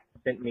Jack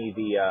sent me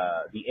the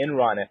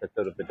Enron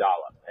episode of the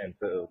Dollop. And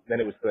so then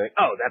it was like,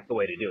 oh, that's the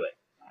way to do it.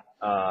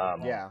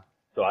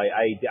 So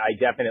I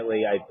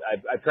definitely,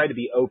 I've tried to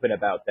be open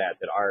about that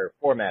our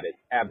format is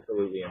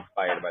absolutely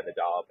inspired by the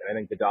Dollop. And I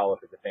think the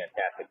Dollop is a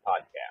fantastic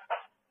podcast.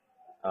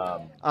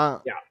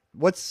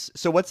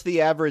 What's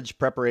the average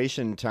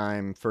preparation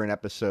time for an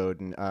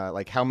episode, and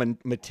like how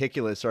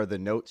meticulous are the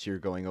notes you're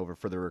going over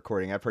for the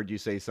recording? I've heard you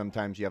say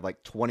sometimes you have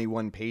like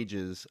 21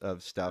 pages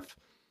of stuff.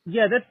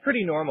 Yeah, that's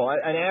pretty normal.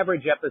 An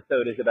average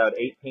episode is about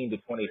 18 to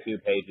 22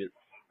 pages.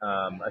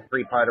 A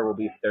 3-parter will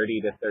be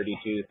 30 to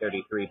 32,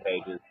 33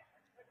 pages.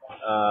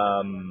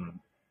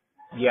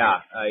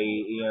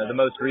 The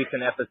most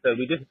recent episode,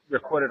 we just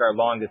recorded our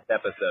longest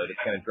episode. It's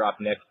going to drop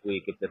next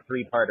week. It's a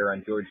 3-parter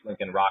on George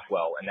Lincoln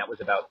Rockwell, and that was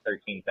about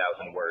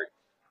 13,000 words.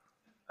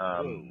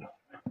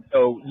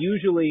 So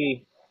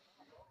usually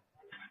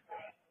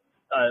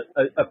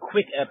a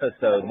quick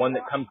episode, one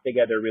that comes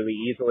together really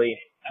easily,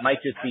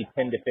 might just be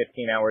 10 to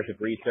 15 hours of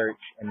research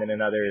and then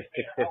another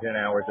 6 to 10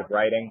 hours of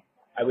writing.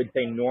 I would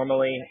say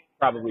normally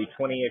probably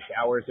 20-ish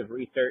hours of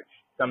research.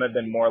 Some have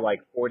been more like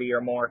 40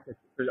 or more.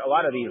 There's a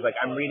lot of these, like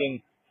I'm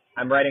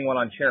writing one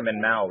on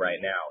Chairman Mao right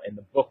now, and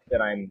the book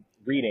that I'm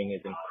reading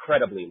is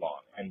incredibly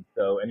long. And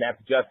that's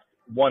just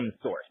one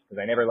source,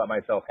 because I never let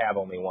myself have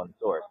only one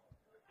source.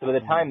 So by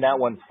the time that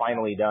one's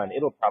finally done,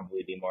 it'll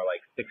probably be more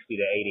like 60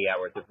 to 80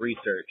 hours of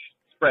research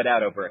spread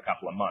out over a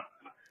couple of months.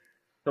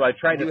 So I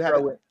tried to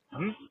throw it.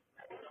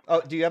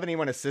 Oh, do you have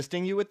anyone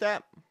assisting you with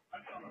that?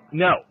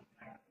 No.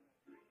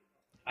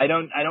 I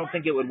don't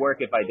think it would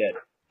work if I did.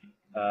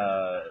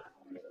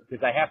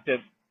 Because I have to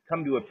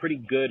come to a pretty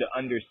good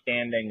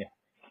understanding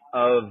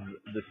of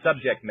the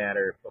subject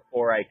matter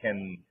before I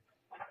can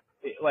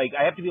like,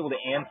 I have to be able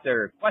to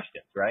answer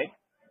questions, right?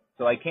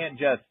 So I can't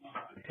just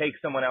take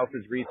someone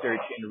else's research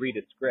and read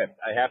a script.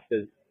 I have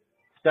to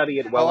study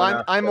it well Oh,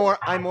 enough.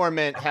 I more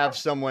meant have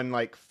someone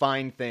like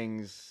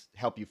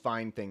help you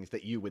find things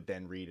that you would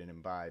then read and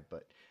imbibe.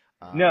 But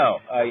No,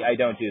 I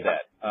don't do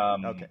that.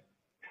 Okay.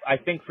 I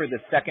think for the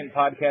second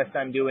podcast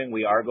I'm doing,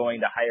 we are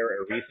going to hire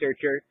a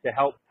researcher to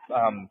help,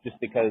 just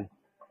because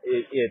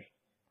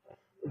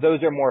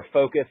those are more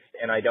focused,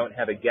 and I don't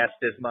have a guest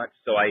as much,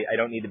 so I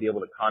don't need to be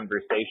able to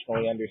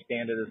conversationally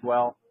understand it as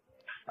well.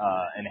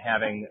 And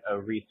having a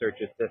research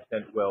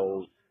assistant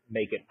will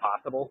make it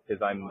possible,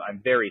 because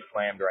I'm very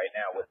slammed right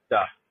now with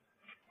stuff.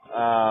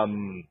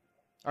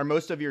 Are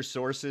most of your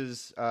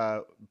sources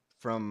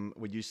from,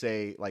 would you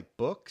say, like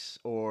books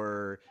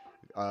or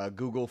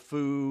Google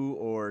Foo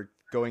or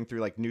going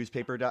through like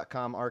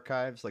newspaper.com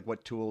archives? Like,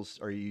 what tools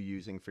are you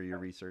using for your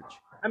research?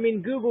 I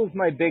mean, Google's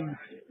my big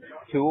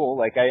tool.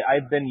 Like,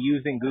 I've been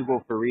using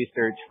Google for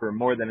research for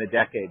more than a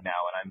decade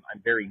now, and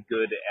I'm very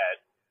good at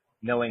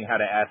knowing how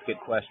to ask it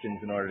questions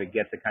in order to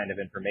get the kind of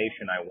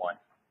information I want.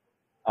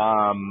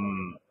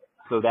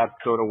 So that's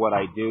sort of what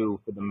I do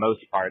for the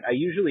most part. I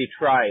usually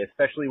try,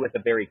 especially with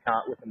the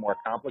more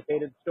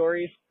complicated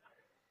stories.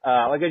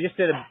 Like I just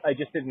did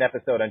an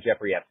episode on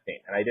Jeffrey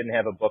Epstein, and I didn't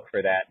have a book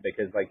for that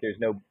because like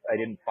I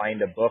didn't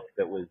find a book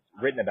that was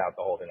written about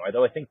the whole thing.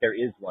 Although I think there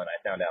is one, I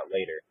found out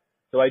later.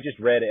 So I just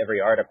read every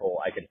article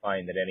I could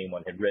find that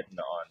anyone had written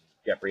on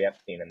Jeffrey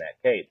Epstein in that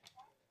case.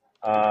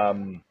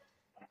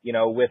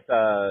 With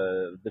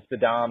the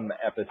Saddam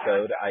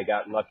episode, I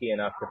got lucky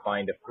enough to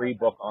find a free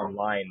book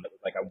online that was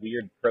like a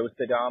weird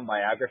pro-Saddam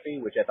biography,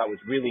 which I thought was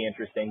really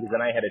interesting because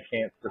then I had a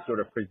chance to sort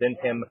of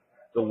present him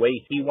the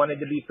way he wanted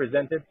to be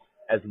presented,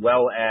 as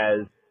well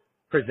as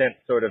present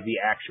sort of the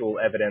actual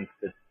evidence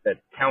that's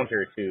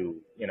counter to,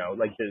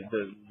 like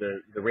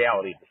the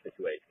reality of the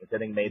situation, which I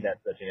think made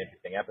that such an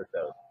interesting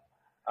episode.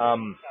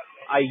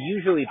 I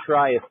usually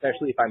try,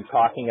 especially if I'm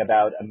talking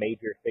about a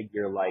major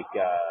figure like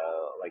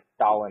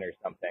Stalin or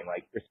something.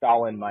 Like for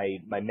Stalin, my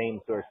main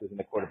source was in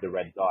the Court of the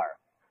Red Tsar.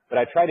 But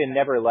I try to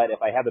never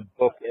if I have a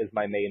book as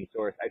my main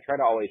source, I try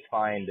to always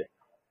find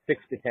 6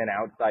 to 10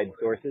 outside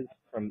sources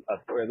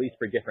or at least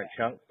for different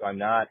chunks. So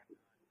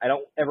I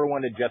don't ever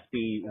want to just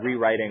be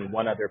rewriting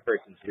one other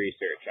person's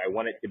research. I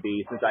want it to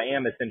be, since I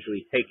am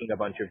essentially taking a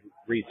bunch of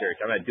research,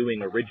 I'm not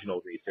doing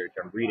original research.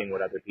 I'm reading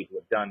what other people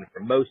have done for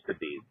most of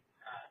these.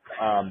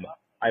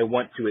 I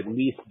want to at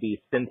least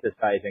be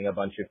synthesizing a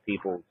bunch of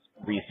people's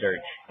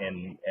research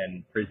and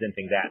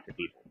presenting that to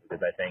people,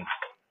 because I think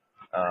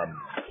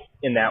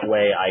in that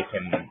way I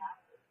can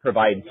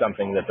provide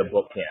something that the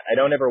book can't. I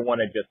don't ever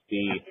want to just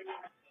be,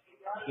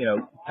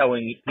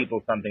 telling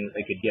people something that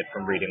they could get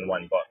from reading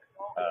one book,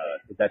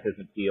 because that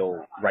doesn't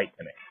feel right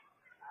to me.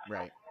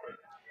 Right.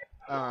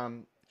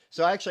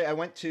 So actually, I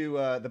went to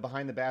the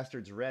Behind the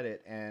Bastards Reddit,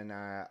 and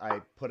I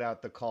put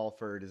out the call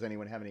for, does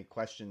anyone have any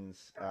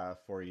questions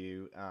for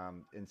you?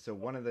 And so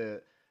one of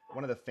the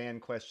fan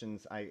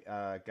questions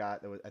I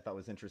got that I thought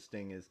was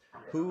interesting is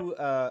who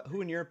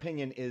in your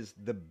opinion is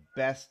the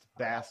best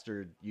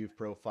bastard you've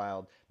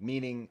profiled?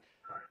 Meaning,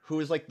 who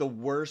is like the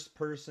worst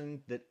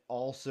person that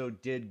also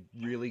did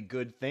really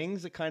good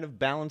things that kind of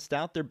balanced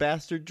out their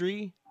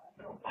bastardry?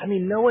 I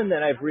mean, no one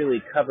that I've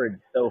really covered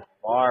so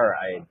far,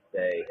 I'd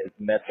say, has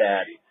met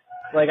that.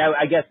 Like,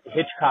 I guess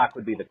Hitchcock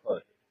would be the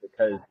closest,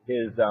 because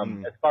his,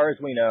 as far as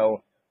we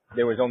know,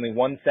 there was only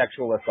one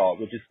sexual assault,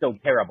 which is still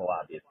terrible,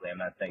 obviously. I'm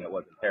not saying it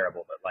wasn't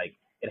terrible, but, like,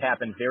 it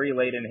happened very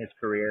late in his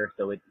career,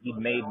 so he'd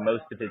made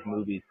most of his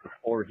movies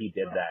before he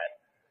did that.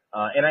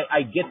 And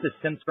I get the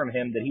sense from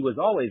him that he was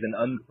always an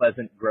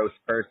unpleasant, gross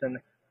person,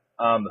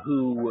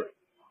 who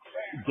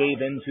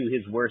gave in to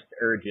his worst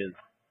urges,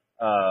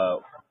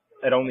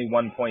 at only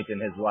one point in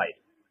his life.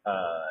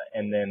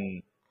 And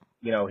then,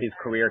 his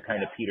career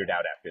kind of petered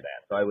out after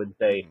that. So I would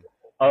say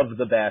of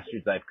the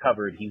bastards I've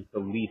covered, he's the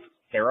least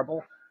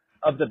terrible.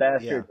 Of the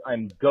bastards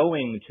I'm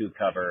going to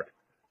cover,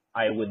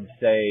 I would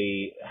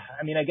say,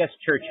 I guess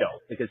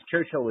Churchill, because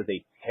Churchill was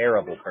a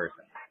terrible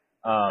person.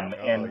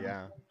 And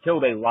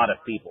killed a lot of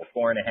people,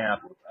 4.5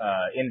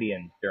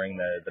 Indians during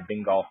the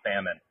Bengal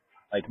famine.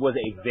 Like, was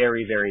a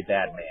very, very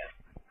bad man.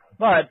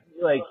 But,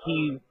 like,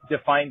 he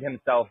defined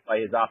himself by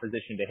his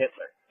opposition to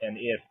Hitler. And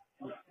if,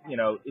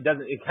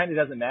 it kind of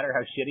doesn't matter how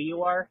shitty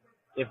you are.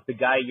 If the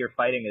guy you're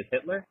fighting is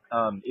Hitler,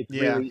 it's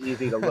really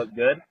easy to look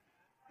good.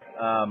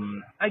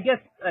 I guess,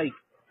 like,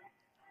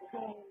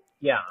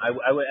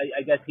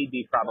 I guess he'd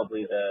be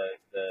probably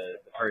the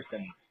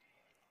person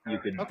you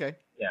could. Okay.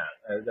 Yeah,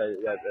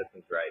 that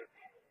seems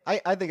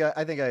right. I think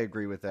I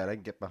agree with that. I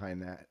can get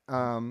behind that.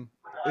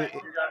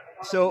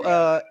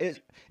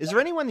 Is there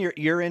anyone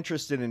you're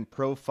interested in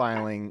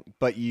profiling,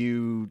 but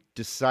you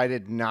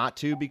decided not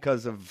to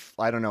because of,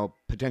 I don't know,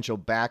 potential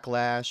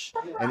backlash?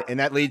 And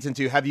that leads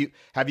into, have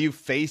you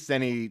faced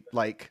any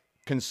like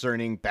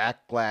concerning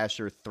backlash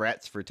or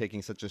threats for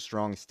taking such a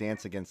strong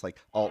stance against like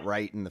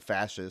alt-right and the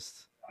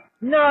fascists?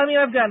 No,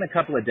 I've gotten a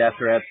couple of death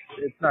threats.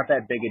 It's not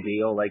that big a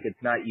deal. Like,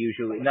 it's not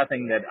usually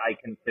nothing that I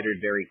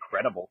considered very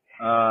credible.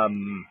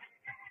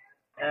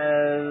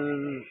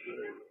 I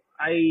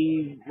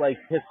like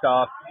pissed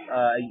off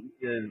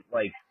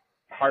like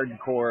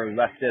hardcore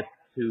leftists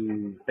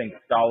who think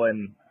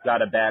Stalin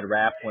got a bad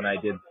rap when I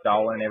did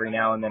Stalin. Every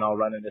now and then I'll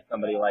run into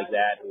somebody like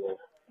that who will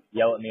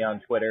yell at me on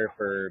Twitter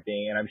for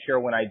being, and I'm sure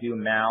when I do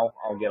Mao,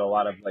 I'll get a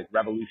lot of like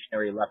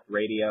revolutionary left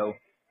radio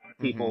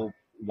people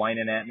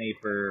whining at me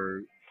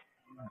for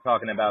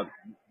talking about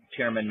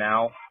Chairman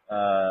Mao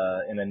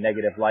in a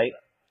negative light.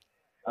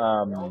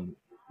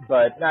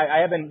 But I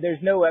haven't.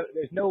 There's no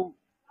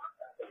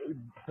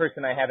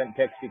person I haven't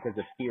picked because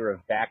of fear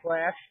of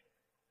backlash.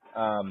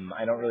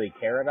 I don't really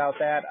care about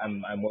that.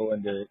 I'm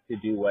willing to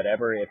do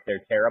whatever if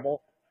they're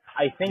terrible.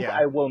 I think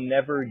I will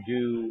never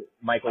do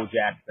Michael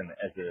Jackson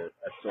as a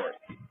source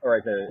or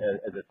as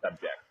a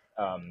subject.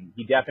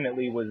 He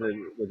definitely was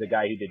a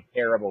guy who did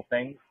terrible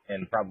things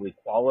and probably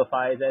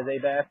qualifies as a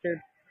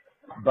bastard.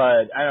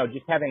 But I don't know,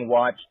 just having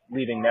watched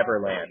Leaving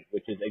Neverland,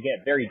 which is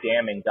again very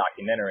damning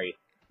documentary.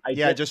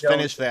 I just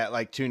finished that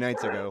like 2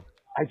 nights ago.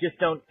 I just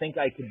don't think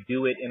I could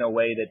do it in a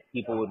way that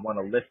people would want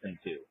to listen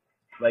to.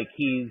 Like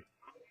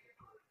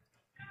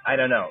I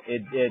don't know.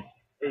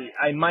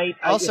 I might.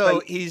 Also,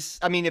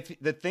 if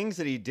the things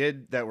that he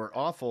did that were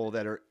awful,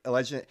 that are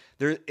alleged,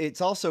 it's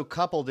also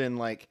coupled in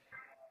like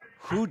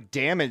who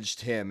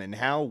damaged him and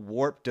how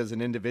warped does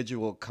an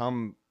individual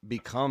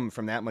become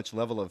from that much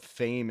level of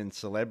fame and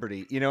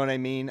celebrity. You know what I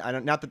mean?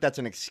 Not that that's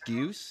an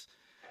excuse,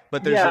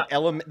 but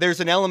there's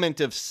an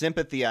element of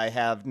sympathy I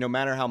have, no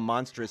matter how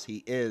monstrous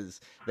he is,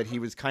 that he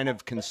was kind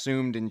of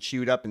consumed and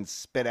chewed up and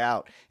spit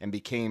out and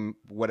became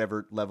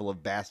whatever level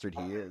of bastard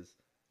he is.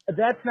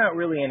 That's not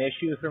really an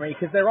issue for me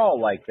because they're all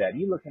like that.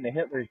 You look into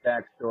Hitler's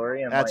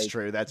backstory, and that's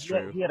true.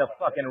 He had a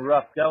fucking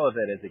rough go of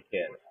it as a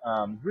kid.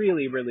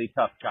 Really, really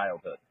tough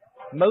childhood.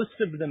 Most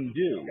of them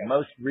do.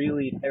 Most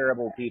really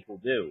terrible people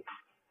do.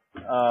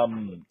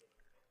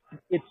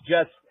 It's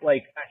just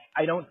like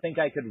I don't think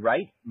I could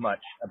write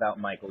much about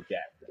Michael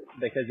Jackson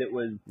because it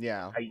was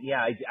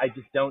I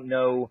just don't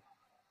know.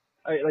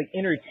 Like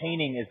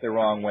entertaining is the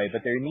wrong way,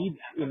 but it needs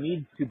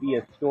to be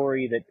a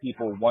story that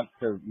people want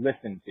to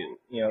listen to.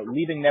 You know,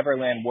 Leaving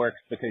Neverland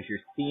works because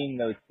you're seeing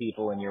those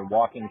people and you're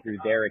walking through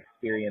their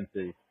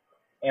experiences.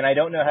 And I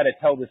don't know how to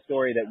tell the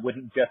story that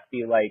wouldn't just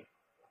be like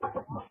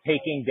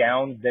taking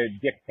down their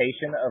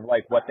dictation of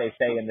like what they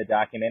say in the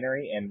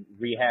documentary and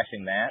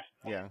rehashing that.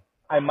 Yeah.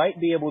 I might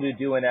be able to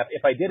do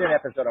if I did an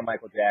episode on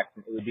Michael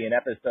Jackson, it would be an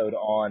episode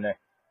on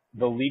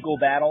the legal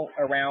battle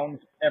around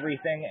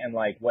everything and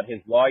like what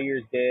his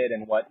lawyers did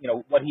and what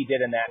he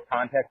did in that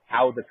context,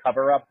 how the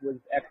cover up was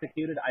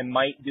executed. I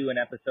might do an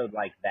episode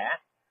like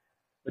that,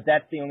 but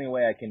that's the only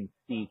way I can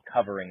see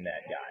covering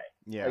that guy.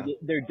 Yeah. Like,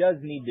 there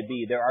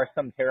are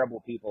some terrible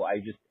people I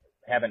just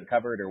haven't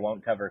covered or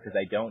won't cover because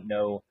I don't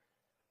know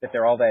that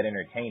they're all that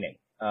entertaining.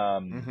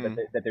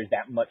 That there's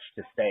that much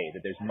to say,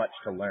 that there's much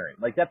to learn.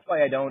 Like that's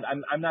why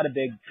I'm not a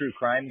big true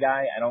crime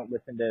guy. I don't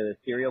listen to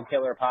serial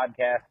killer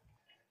podcasts.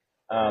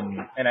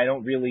 And I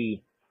don't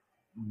really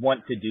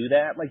want to do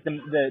that. Like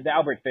the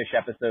Albert Fish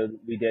episode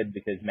we did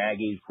because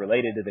Maggie's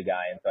related to the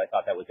guy, and so I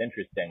thought that was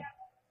interesting.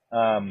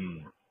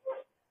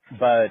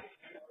 But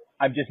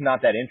I'm just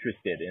not that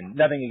interested in,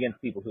 nothing against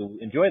people who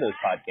enjoy those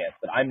podcasts,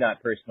 but I'm not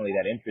personally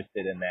that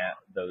interested in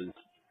those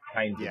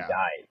kinds of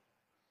guys.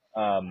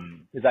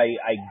 Cause I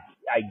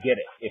get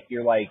it. If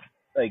you're like,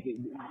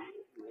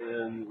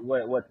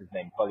 what's his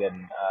name?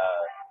 Fucking,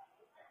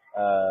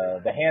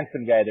 the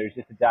Hanson guy, there's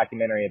just a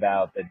documentary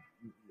about that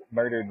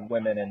murdered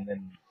women and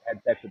then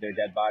had sex with their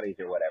dead bodies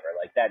or whatever.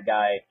 Like that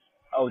guy,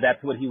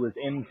 that's what he was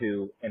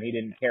into and he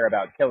didn't care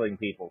about killing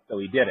people, so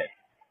he did it.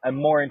 I'm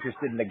more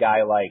interested in a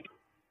guy like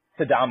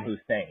Saddam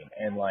Hussein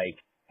and like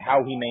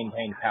how he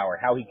maintained power,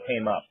 how he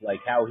came up,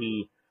 like how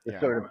the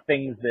sort of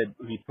things that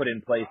he put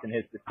in place in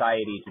his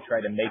society to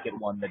try to make it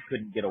one that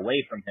couldn't get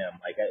away from him.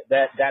 Like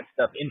that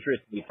stuff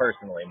interests me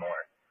personally more.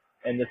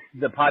 And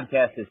the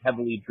podcast is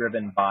heavily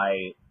driven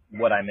by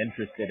what I'm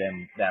interested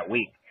in that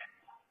week.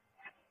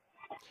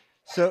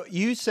 So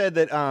you said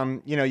that,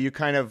 you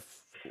kind of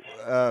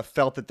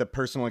felt that the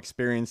personal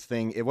experience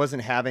thing, it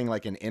wasn't having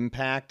like an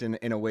impact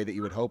in a way that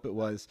you would hope it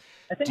was.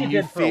 I think it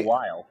did for a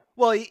while.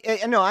 Well,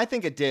 no, I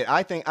think it did.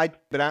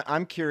 But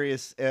I'm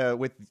curious,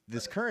 with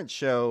this current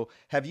show,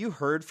 have you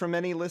heard from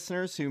any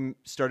listeners who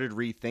started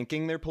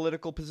rethinking their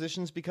political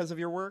positions because of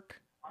your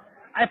work?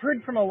 I've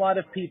heard from a lot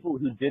of people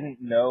who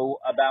didn't know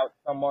about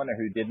someone or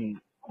who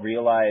didn't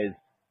realize,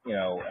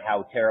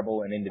 how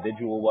terrible an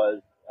individual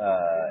was,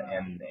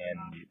 and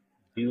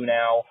do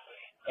now.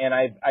 And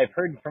I've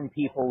heard from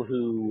people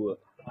who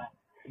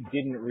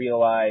didn't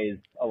realize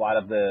a lot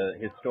of the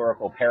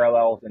historical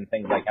parallels and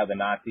things like how the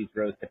Nazis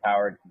rose to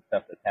power and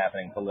stuff that's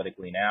happening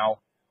politically now.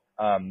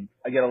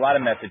 I get a lot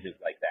of messages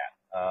like that.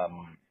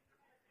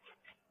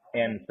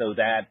 And so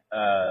that,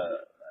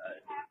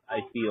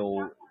 I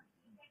feel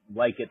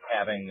like it's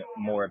having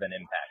more of an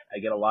impact. I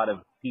get a lot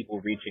of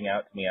people reaching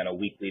out to me on a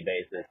weekly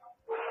basis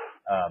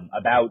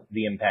about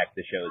the impact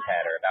the show's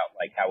had or about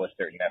like how a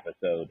certain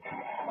episode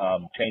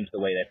changed the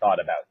way they thought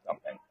about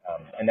something.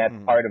 And that's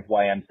part of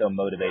why I'm so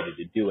motivated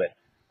to do it.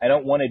 I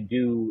don't want to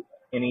do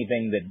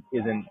anything that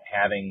isn't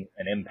having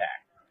an impact.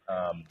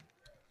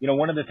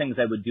 One of the things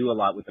I would do a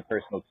lot with the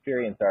personal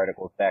experience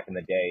articles back in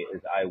the day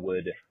is I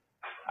would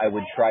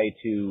try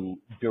to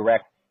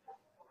direct,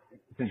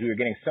 since we were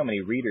getting so many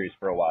readers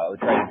for a while, I would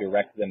try to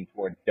direct them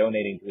towards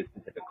donating to a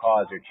specific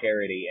cause or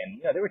charity. And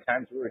there were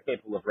times we were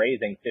capable of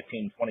raising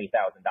 $15,000, $20,000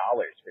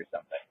 for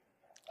something.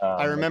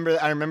 I remember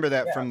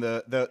that yeah. from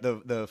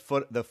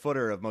the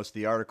footer of most of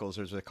the articles.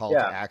 There's a call to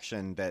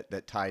action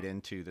that tied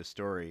into the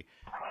story.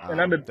 And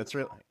that's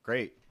really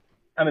great.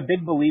 I'm a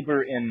big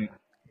believer in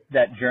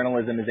that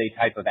journalism is a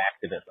type of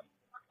activism.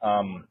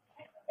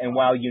 And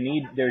while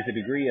there's a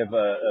degree of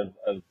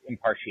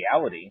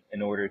impartiality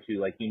in order to,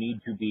 you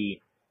need to be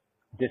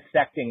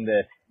dissecting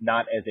this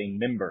not as a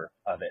member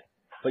of it,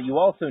 but you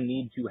also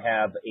need to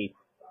have if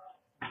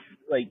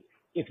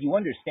you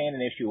understand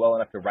an issue well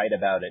enough to write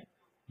about it,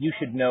 you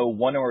should know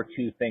one or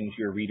two things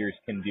your readers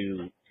can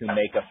do to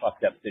make a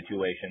fucked up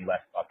situation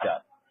less fucked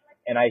up.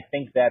 And I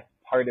think that's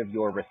part of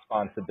your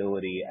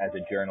responsibility as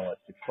a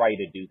journalist, to try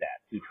to do that,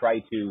 to try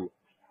to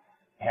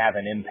have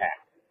an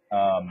impact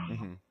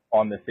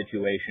on the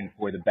situation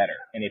for the better.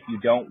 And if you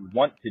don't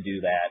want to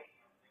do that,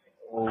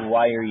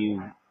 why are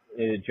you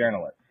a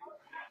journalist?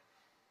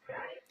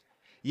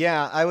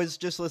 Yeah, I was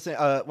just listening.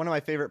 One of my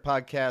favorite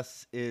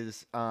podcasts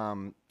is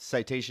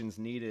Citations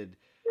Needed,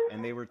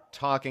 and they were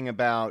talking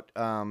about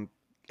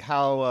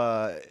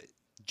how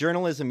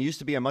journalism used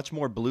to be a much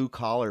more blue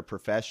collar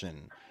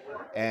profession,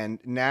 and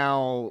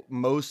now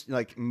most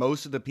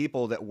of the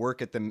people that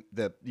work at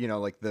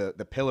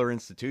the pillar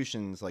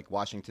institutions like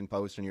Washington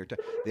Post and New York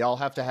Times, they all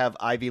have to have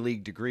Ivy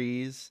League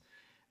degrees.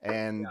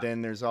 And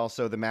then there's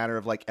also the matter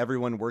of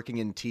everyone working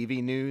in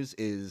TV news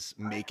is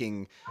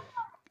making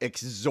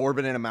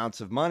exorbitant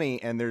amounts of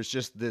money, and there's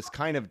just this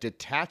kind of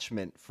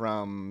detachment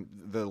from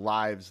the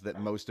lives that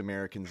most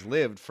Americans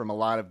lived from a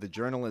lot of the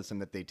journalism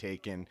that they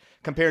take in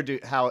compared to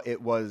how it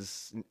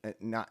was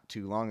not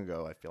too long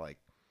ago, I feel like.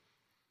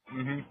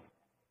 Mm-hmm.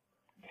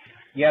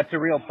 Yeah, it's a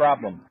real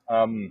problem.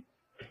 I'm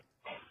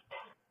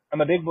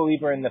a big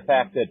believer in the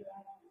fact that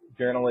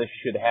journalists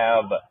should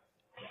have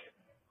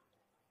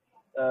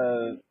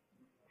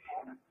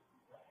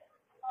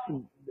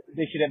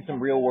some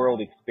real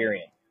world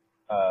experience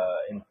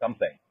in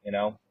something,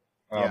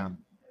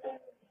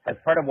 That's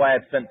part of why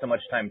I've spent so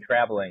much time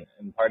traveling,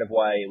 and part of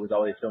why it was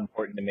always so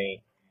important to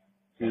me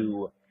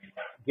to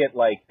get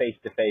face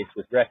to face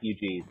with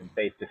refugees and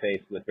face to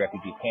face with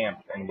refugee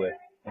camps and with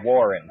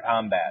war and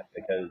combat,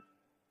 because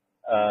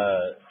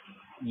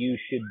you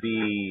should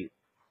be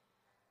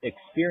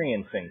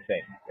experiencing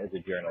things as a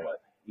journalist.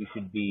 You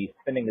should be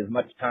spending as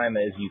much time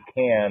as you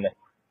can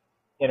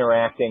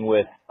interacting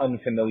with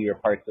unfamiliar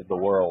parts of the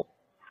world.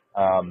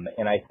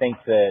 And I think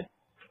that,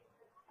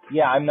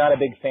 I'm not a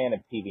big fan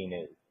of TV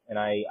news, and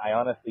I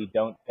honestly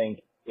don't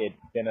think it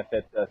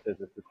benefits us as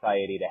a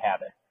society to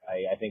have it.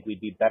 I think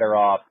we'd be better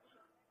off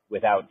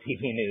without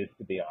TV news,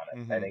 to be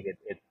honest. Mm-hmm. I think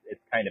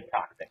it's kind of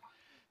toxic.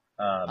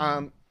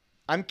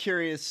 I'm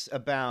curious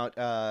about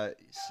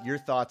your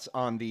thoughts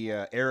on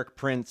the Eric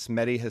Prince,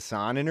 Mehdi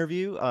Hasan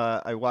interview.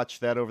 I watched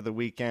that over the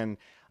weekend.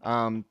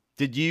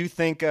 Did you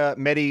think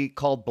Mehdi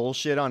called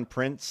bullshit on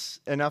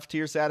Prince enough to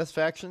your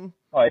satisfaction?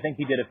 Oh, I think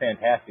he did a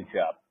fantastic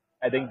job.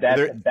 I think that's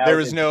there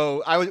was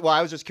no.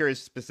 I was just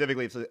curious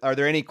specifically. Are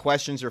there any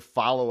questions or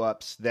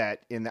follow-ups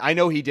that I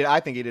know he did. I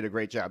think he did a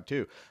great job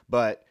too.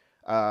 But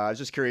I was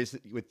just curious,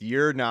 with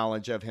your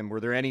knowledge of him, were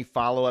there any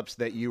follow-ups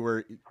that you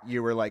were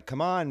like,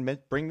 come on,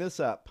 bring this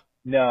up?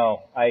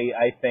 No,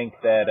 I think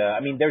that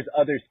there's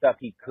other stuff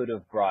he could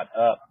have brought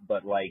up,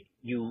 but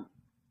you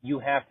do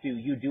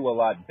a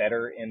lot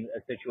better in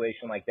a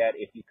situation like that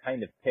if you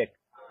kind of pick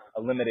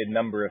a limited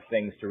number of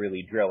things to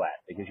really drill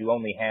at, because you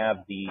only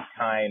have the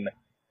time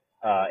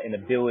and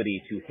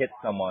ability to hit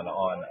someone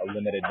on a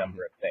limited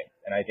number of things.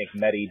 And I think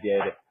Mehdi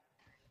did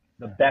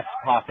the best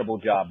possible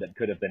job that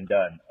could have been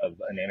done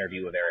of an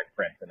interview with Eric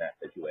Prince in that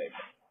situation.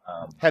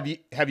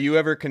 Have you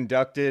ever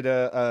conducted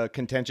a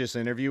contentious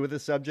interview with a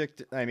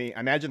subject? I mean,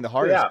 I imagine the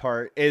hardest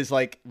part is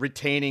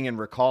retaining and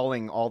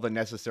recalling all the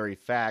necessary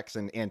facts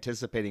and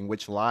anticipating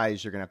which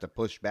lies you're going to have to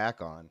push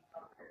back on.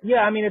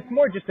 Yeah, it's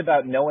more just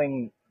about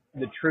knowing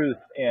the truth,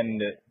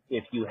 and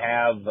if you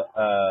have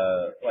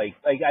I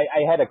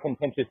had a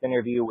contentious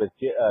interview with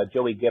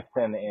Joey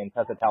Gibson and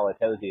Tessa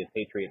Talatozzi of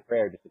Patriot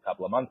Prayer just a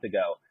couple of months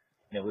ago,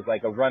 and it was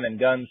like a run and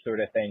gun sort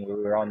of thing. We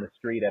were on the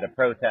street at a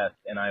protest,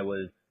 and I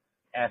was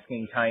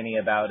asking Tiny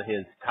about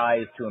his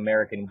ties to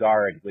American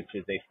Guard, which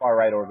is a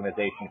far-right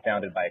organization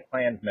founded by a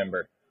Klans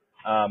member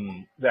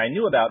that I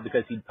knew about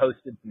because he'd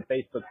posted some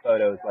Facebook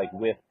photos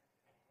with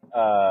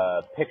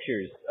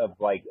pictures of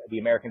the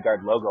American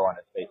Guard logo on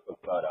his Facebook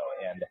photo,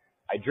 and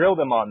I drilled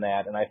him on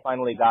that, and I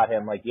finally got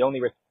him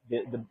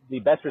the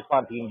best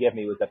response he can give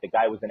me was that the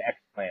guy was an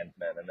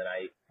ex-Klansman, and then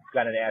I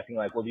got into asking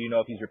well, do you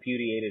know if he's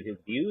repudiated his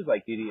views?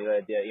 I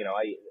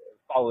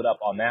followed up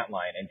on that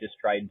line and just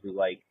tried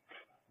to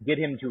get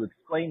him to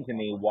explain to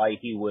me why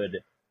he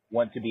would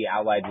want to be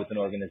allied with an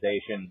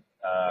organization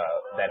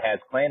that has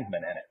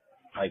Klansmen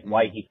in it,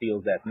 why he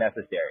feels that's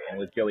necessary. And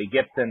with Joey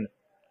Gibson,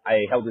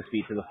 I held his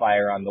feet to the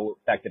fire on the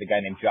fact that a guy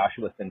named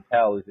Joshua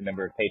Sintel, who's a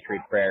member of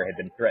Patriot Prayer, had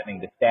been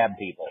threatening to stab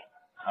people,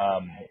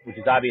 which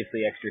is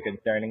obviously extra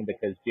concerning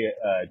because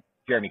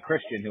Jeremy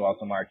Christian, who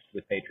also marched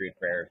with Patriot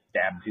Prayer,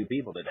 stabbed 2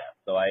 people to death.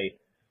 So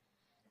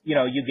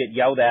you get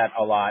yelled at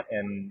a lot,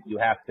 and you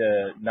have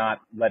to not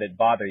let it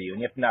bother you,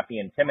 and you have to not be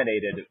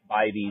intimidated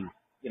by these,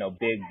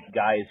 big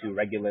guys who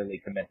regularly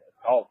commit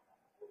assault.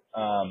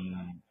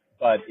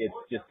 But it's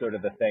just sort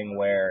of the thing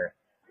where,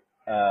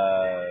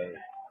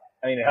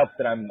 it helps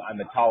that I'm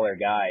a taller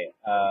guy.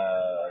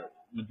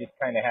 You just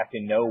kind of have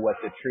to know what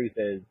the truth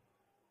is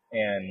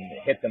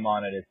and hit them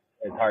on it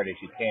as hard as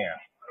you can.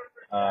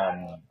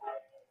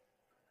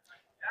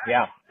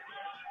 Yeah.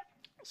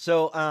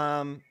 So,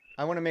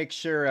 I want to make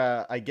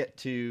sure I get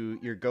to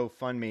your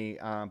GoFundMe,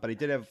 but I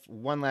did have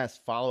one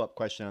last follow-up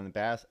question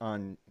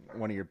on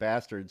one of your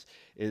bastards.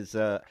 Is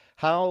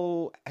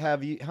how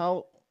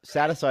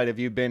satisfied have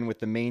you been with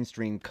the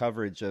mainstream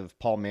coverage of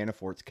Paul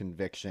Manafort's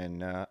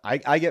conviction?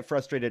 I get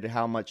frustrated at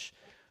how much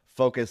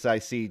focus I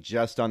see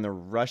just on the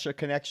Russia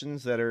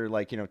connections that are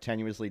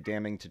tenuously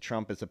damning to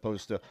Trump, as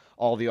opposed to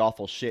all the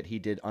awful shit he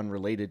did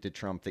unrelated to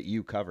Trump that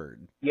you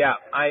covered. Yeah,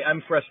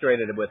 I'm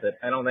frustrated with it.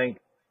 I don't think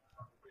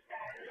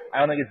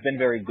it's been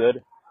very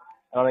good.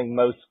 I don't think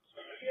most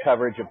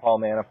coverage of Paul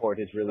Manafort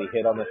has really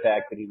hit on the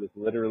fact that he was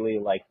literally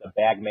like the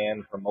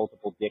bagman for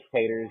multiple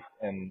dictators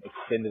and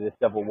extended a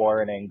civil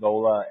war in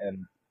Angola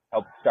and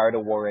helped start a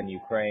war in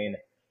Ukraine.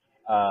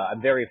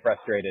 I'm very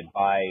frustrated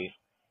by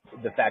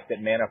the fact that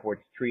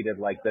Manafort's treated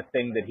like the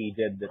thing that he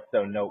did that's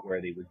so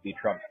noteworthy was be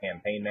Trump's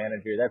campaign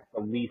manager. That's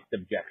the least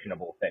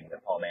objectionable thing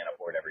that Paul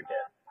Manafort ever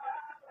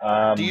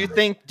did.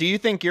 Do you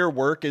think your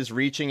work is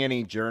reaching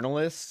any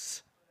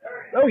journalists?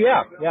 Oh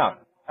yeah.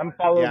 I'm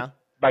followed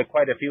by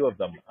quite a few of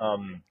them.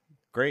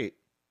 Great.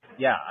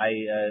 Yeah,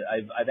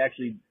 I've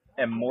actually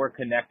am more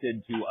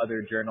connected to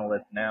other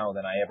journalists now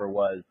than I ever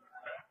was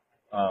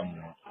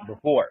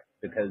before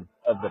because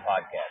of the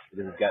podcast.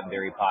 Because it's gotten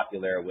very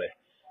popular with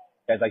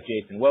guys like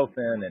Jason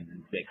Wilson and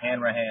Vic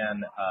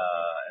Hanrahan,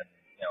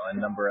 and a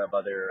number of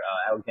other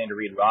Alexander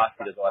Reed Ross,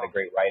 who does a lot of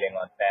great writing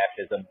on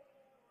fascism.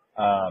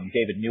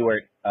 David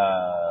Newart.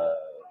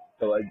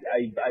 So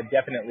I've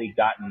definitely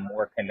gotten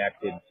more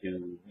connected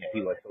to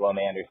people like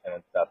Salome Anderson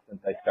and stuff since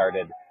I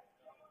started.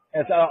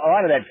 And so a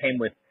lot of that came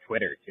with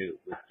Twitter too.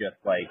 It was just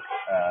like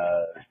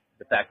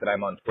the fact that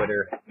I'm on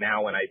Twitter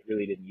now, and I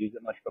really didn't use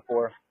it much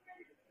before.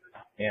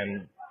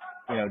 And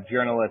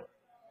journalists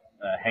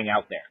hang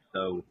out there.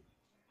 So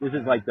this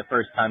is like the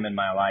first time in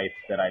my life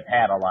that I've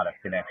had a lot of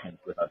connections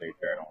with other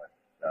journalists.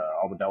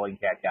 All the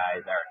Bellingcat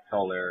guys, Aaron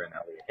Soler and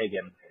Elliot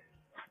Higgins,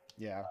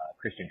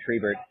 Christian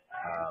Schriebert.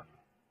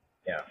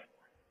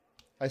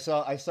 I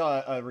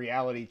saw a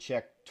reality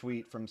check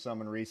tweet from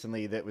someone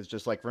recently that was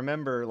just like,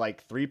 remember,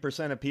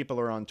 3% of people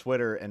are on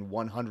Twitter and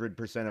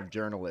 100% of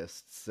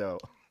journalists. So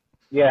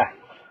yeah,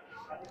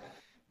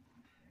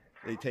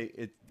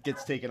 it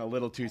gets taken a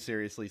little too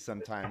seriously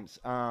sometimes.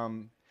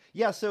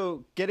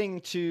 So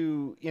getting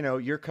to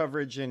your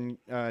coverage and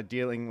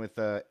dealing with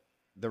the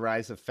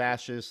rise of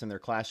fascists and their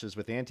clashes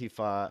with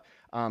Antifa.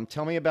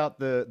 Tell me about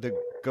the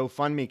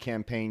GoFundMe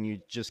campaign you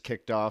just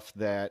kicked off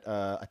that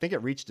I think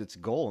it reached its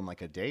goal in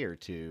a day or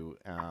two.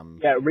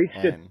 It reached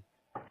its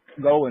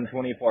goal in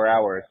 24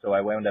 hours, so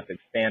I wound up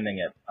expanding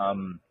it.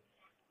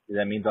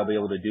 That means I'll be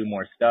able to do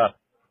more stuff.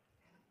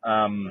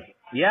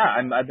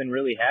 I've been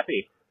really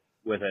happy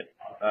with it.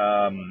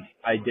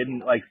 I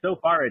didn't so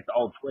far it's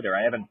all Twitter.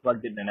 I haven't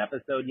plugged it in an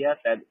episode yet.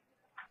 That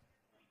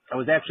I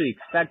was actually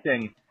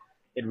expecting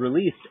it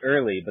released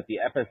early, but the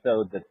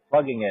episode that's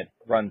plugging it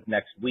runs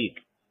next week.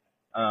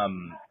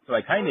 So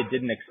I kind of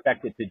didn't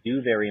expect it to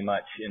do very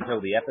much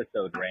until the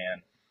episode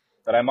ran,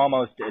 but I'm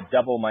almost at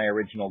double my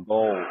original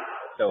goal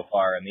so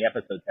far, and the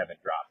episodes haven't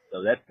dropped.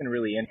 So that's been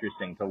really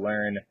interesting to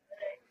learn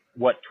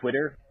what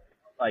Twitter,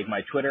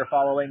 my Twitter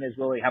following is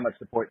really, how much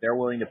support they're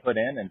willing to put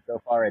in, and so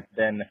far it's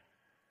been,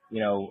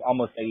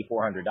 almost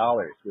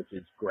 $8,400, which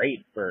is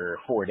great for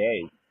 4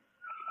 days.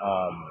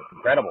 It's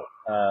incredible.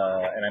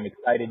 And I'm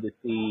excited to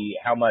see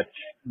how much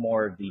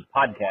more of the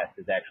podcast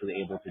is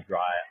actually able to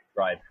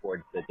drive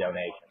towards the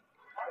donation.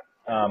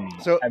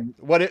 So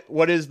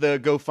what is the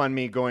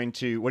GoFundMe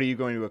what are you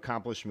going to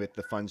accomplish with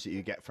the funds that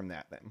you get from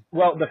that then?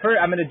 Well,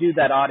 I'm going to do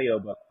that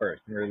audiobook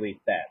first and release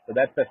that. So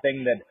that's the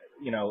thing that,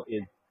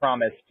 is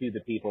promised to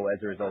the people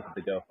as a result of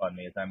the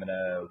GoFundMe is I'm going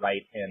to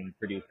write and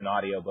produce an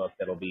audiobook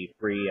that'll be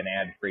free and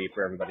ad-free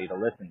for everybody to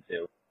listen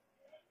to.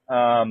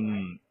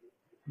 I'm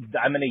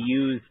going to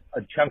use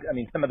a chunk.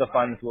 Some of the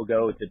funds will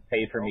go to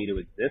pay for me to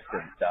exist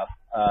and stuff.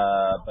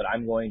 But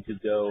I'm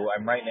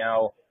right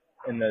now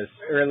in the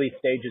early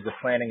stages of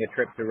planning a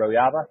trip to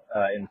Rojava,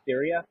 in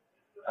Syria.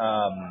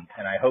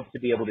 And I hope to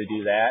be able to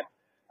do that.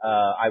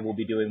 I will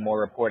be doing more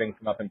reporting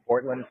from up in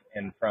Portland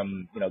and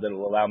from,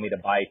 that'll allow me to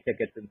buy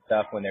tickets and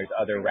stuff when there's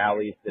other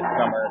rallies this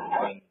summer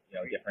between,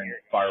 different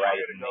far-right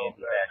and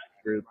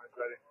anti-fascist groups.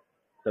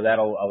 So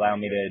that'll allow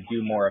me to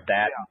do more of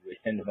that and to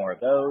attend more of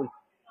those.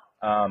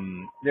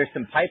 There's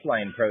some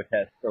pipeline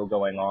protests still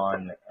going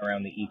on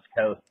around the East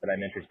Coast that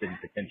I'm interested in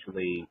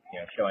potentially,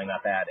 showing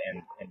up at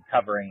and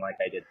covering like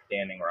I did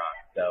Standing Rock.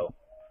 So,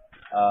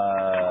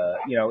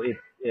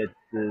 it's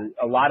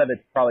a lot of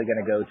it's probably going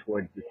to go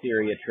towards the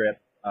Syria trip,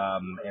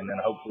 and then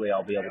hopefully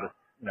I'll be able to,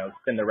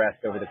 spend the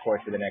rest over the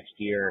course of the next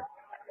year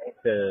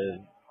to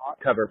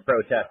cover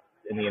protests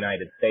in the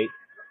United States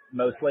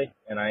mostly.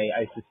 And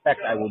I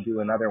suspect I will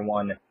do another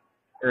one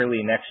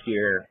early next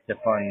year to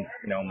fund,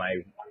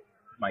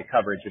 my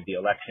coverage of the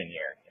election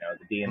year,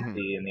 the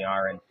DNC and the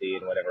RNC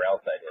and whatever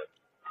else I do.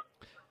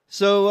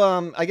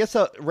 So I guess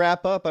I'll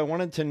wrap up. I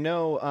wanted to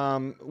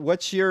know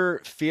what's your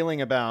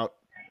feeling about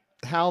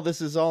how this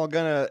is all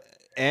going to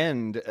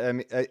end? I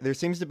mean, there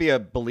seems to be a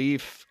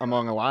belief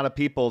among a lot of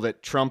people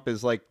that Trump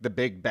is like the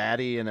big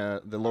baddie in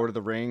the Lord of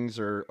the Rings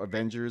or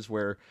Avengers,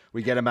 where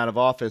we get him out of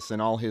office and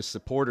all his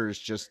supporters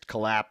just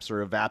collapse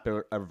or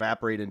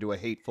evaporate into a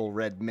hateful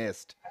red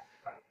mist.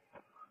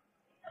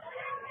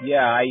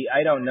 Yeah,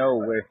 I don't know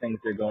where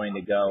things are going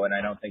to go, and I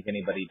don't think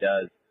anybody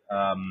does.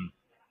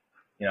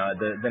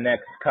 The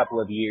next couple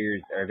of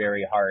years are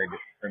very hard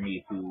for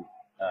me to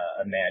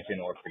imagine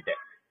or predict.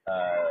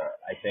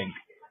 I think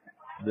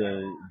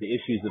the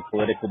issues of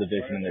political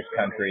division in this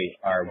country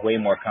are way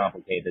more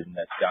complicated than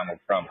Donald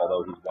Trump,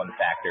 although he's one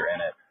factor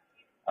in it.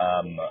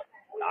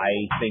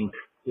 I think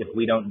if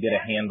we don't get a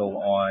handle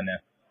on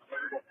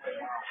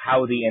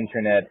how the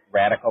internet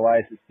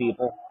radicalizes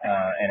people,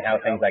 and how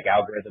things like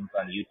algorithms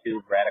on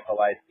YouTube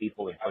radicalize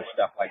people and push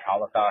stuff like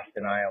Holocaust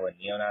denial and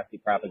neo-Nazi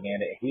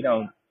propaganda, if we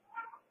don't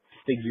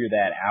figure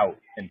that out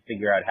and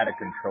figure out how to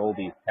control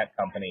these tech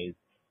companies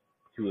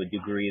to a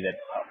degree that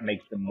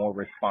makes them more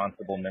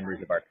responsible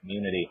members of our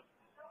community,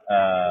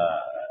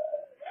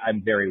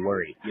 I'm very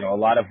worried. A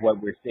lot of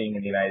what we're seeing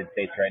in the United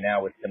States right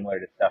now is similar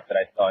to stuff that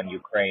I saw in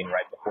Ukraine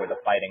right before the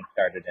fighting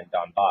started in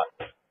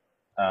Donbass.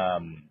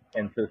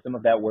 And so some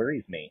of that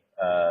worries me.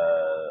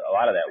 A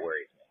lot of that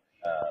worries me.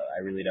 I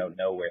really don't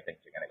know where things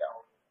are going to go.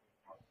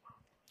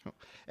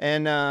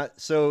 And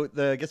so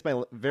I guess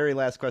my very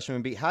last question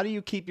would be, how do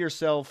you keep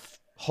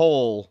yourself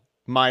whole,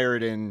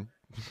 mired in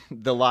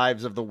the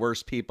lives of the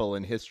worst people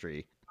in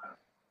history?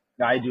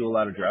 I do a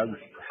lot of drugs.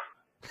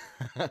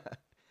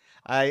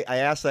 I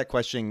asked that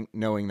question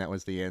knowing that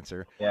was the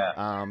answer.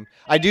 Yeah.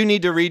 I do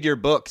need to read your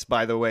books,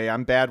 by the way.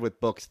 I'm bad with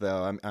books,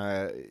 though.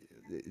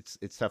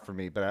 It's tough for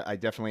me, but I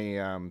definitely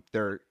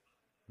they're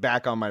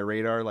back on my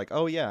radar. Like,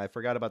 oh yeah, I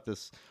forgot about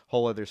this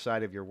whole other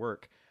side of your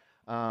work.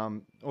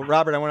 Well,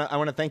 Robert, I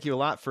want to thank you a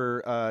lot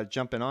for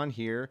jumping on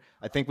here.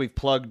 I think we've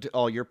plugged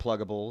all your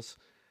pluggables,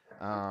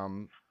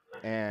 and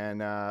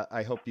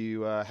I hope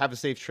you have a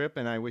safe trip.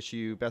 And I wish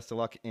you best of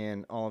luck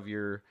in all of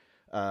your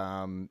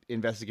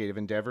investigative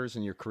endeavors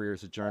and your career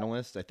as a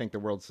journalist. I think the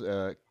world's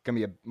going to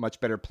be a much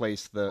better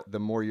place the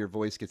more your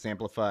voice gets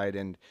amplified.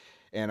 And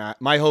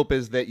my hope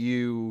is that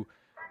you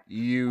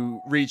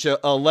reach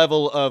a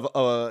level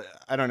of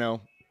I don't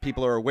know,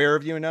 people are aware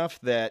of you enough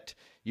that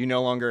you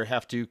no longer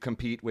have to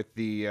compete with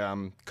the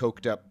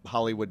coked up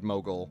Hollywood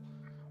mogul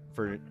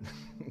for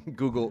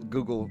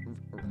Google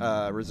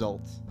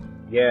results.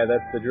 Yeah,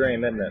 that's the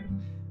dream, isn't it?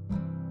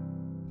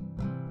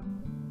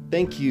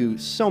 Thank you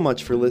so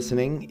much for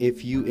listening.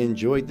 If you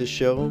enjoyed the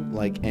show,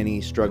 like any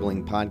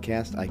struggling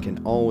podcast, I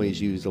can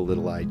always use a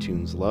little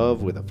iTunes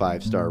love with a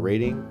 5-star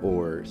rating,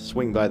 or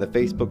swing by the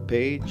Facebook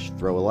page,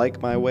 throw a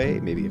like my way,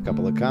 maybe a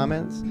couple of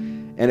comments.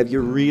 And if you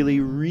really,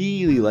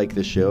 really like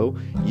the show,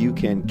 you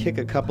can kick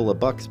a couple of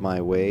bucks my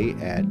way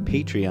at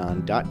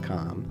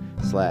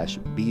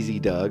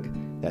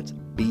patreon.com/BZDoug. That's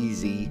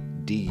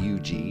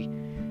BZDUG.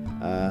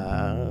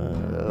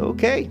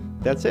 Okay,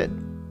 that's it.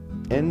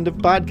 End of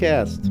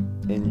podcast.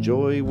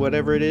 Enjoy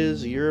whatever it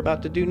is you're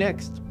about to do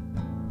next.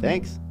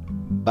 Thanks.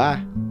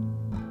 Bye.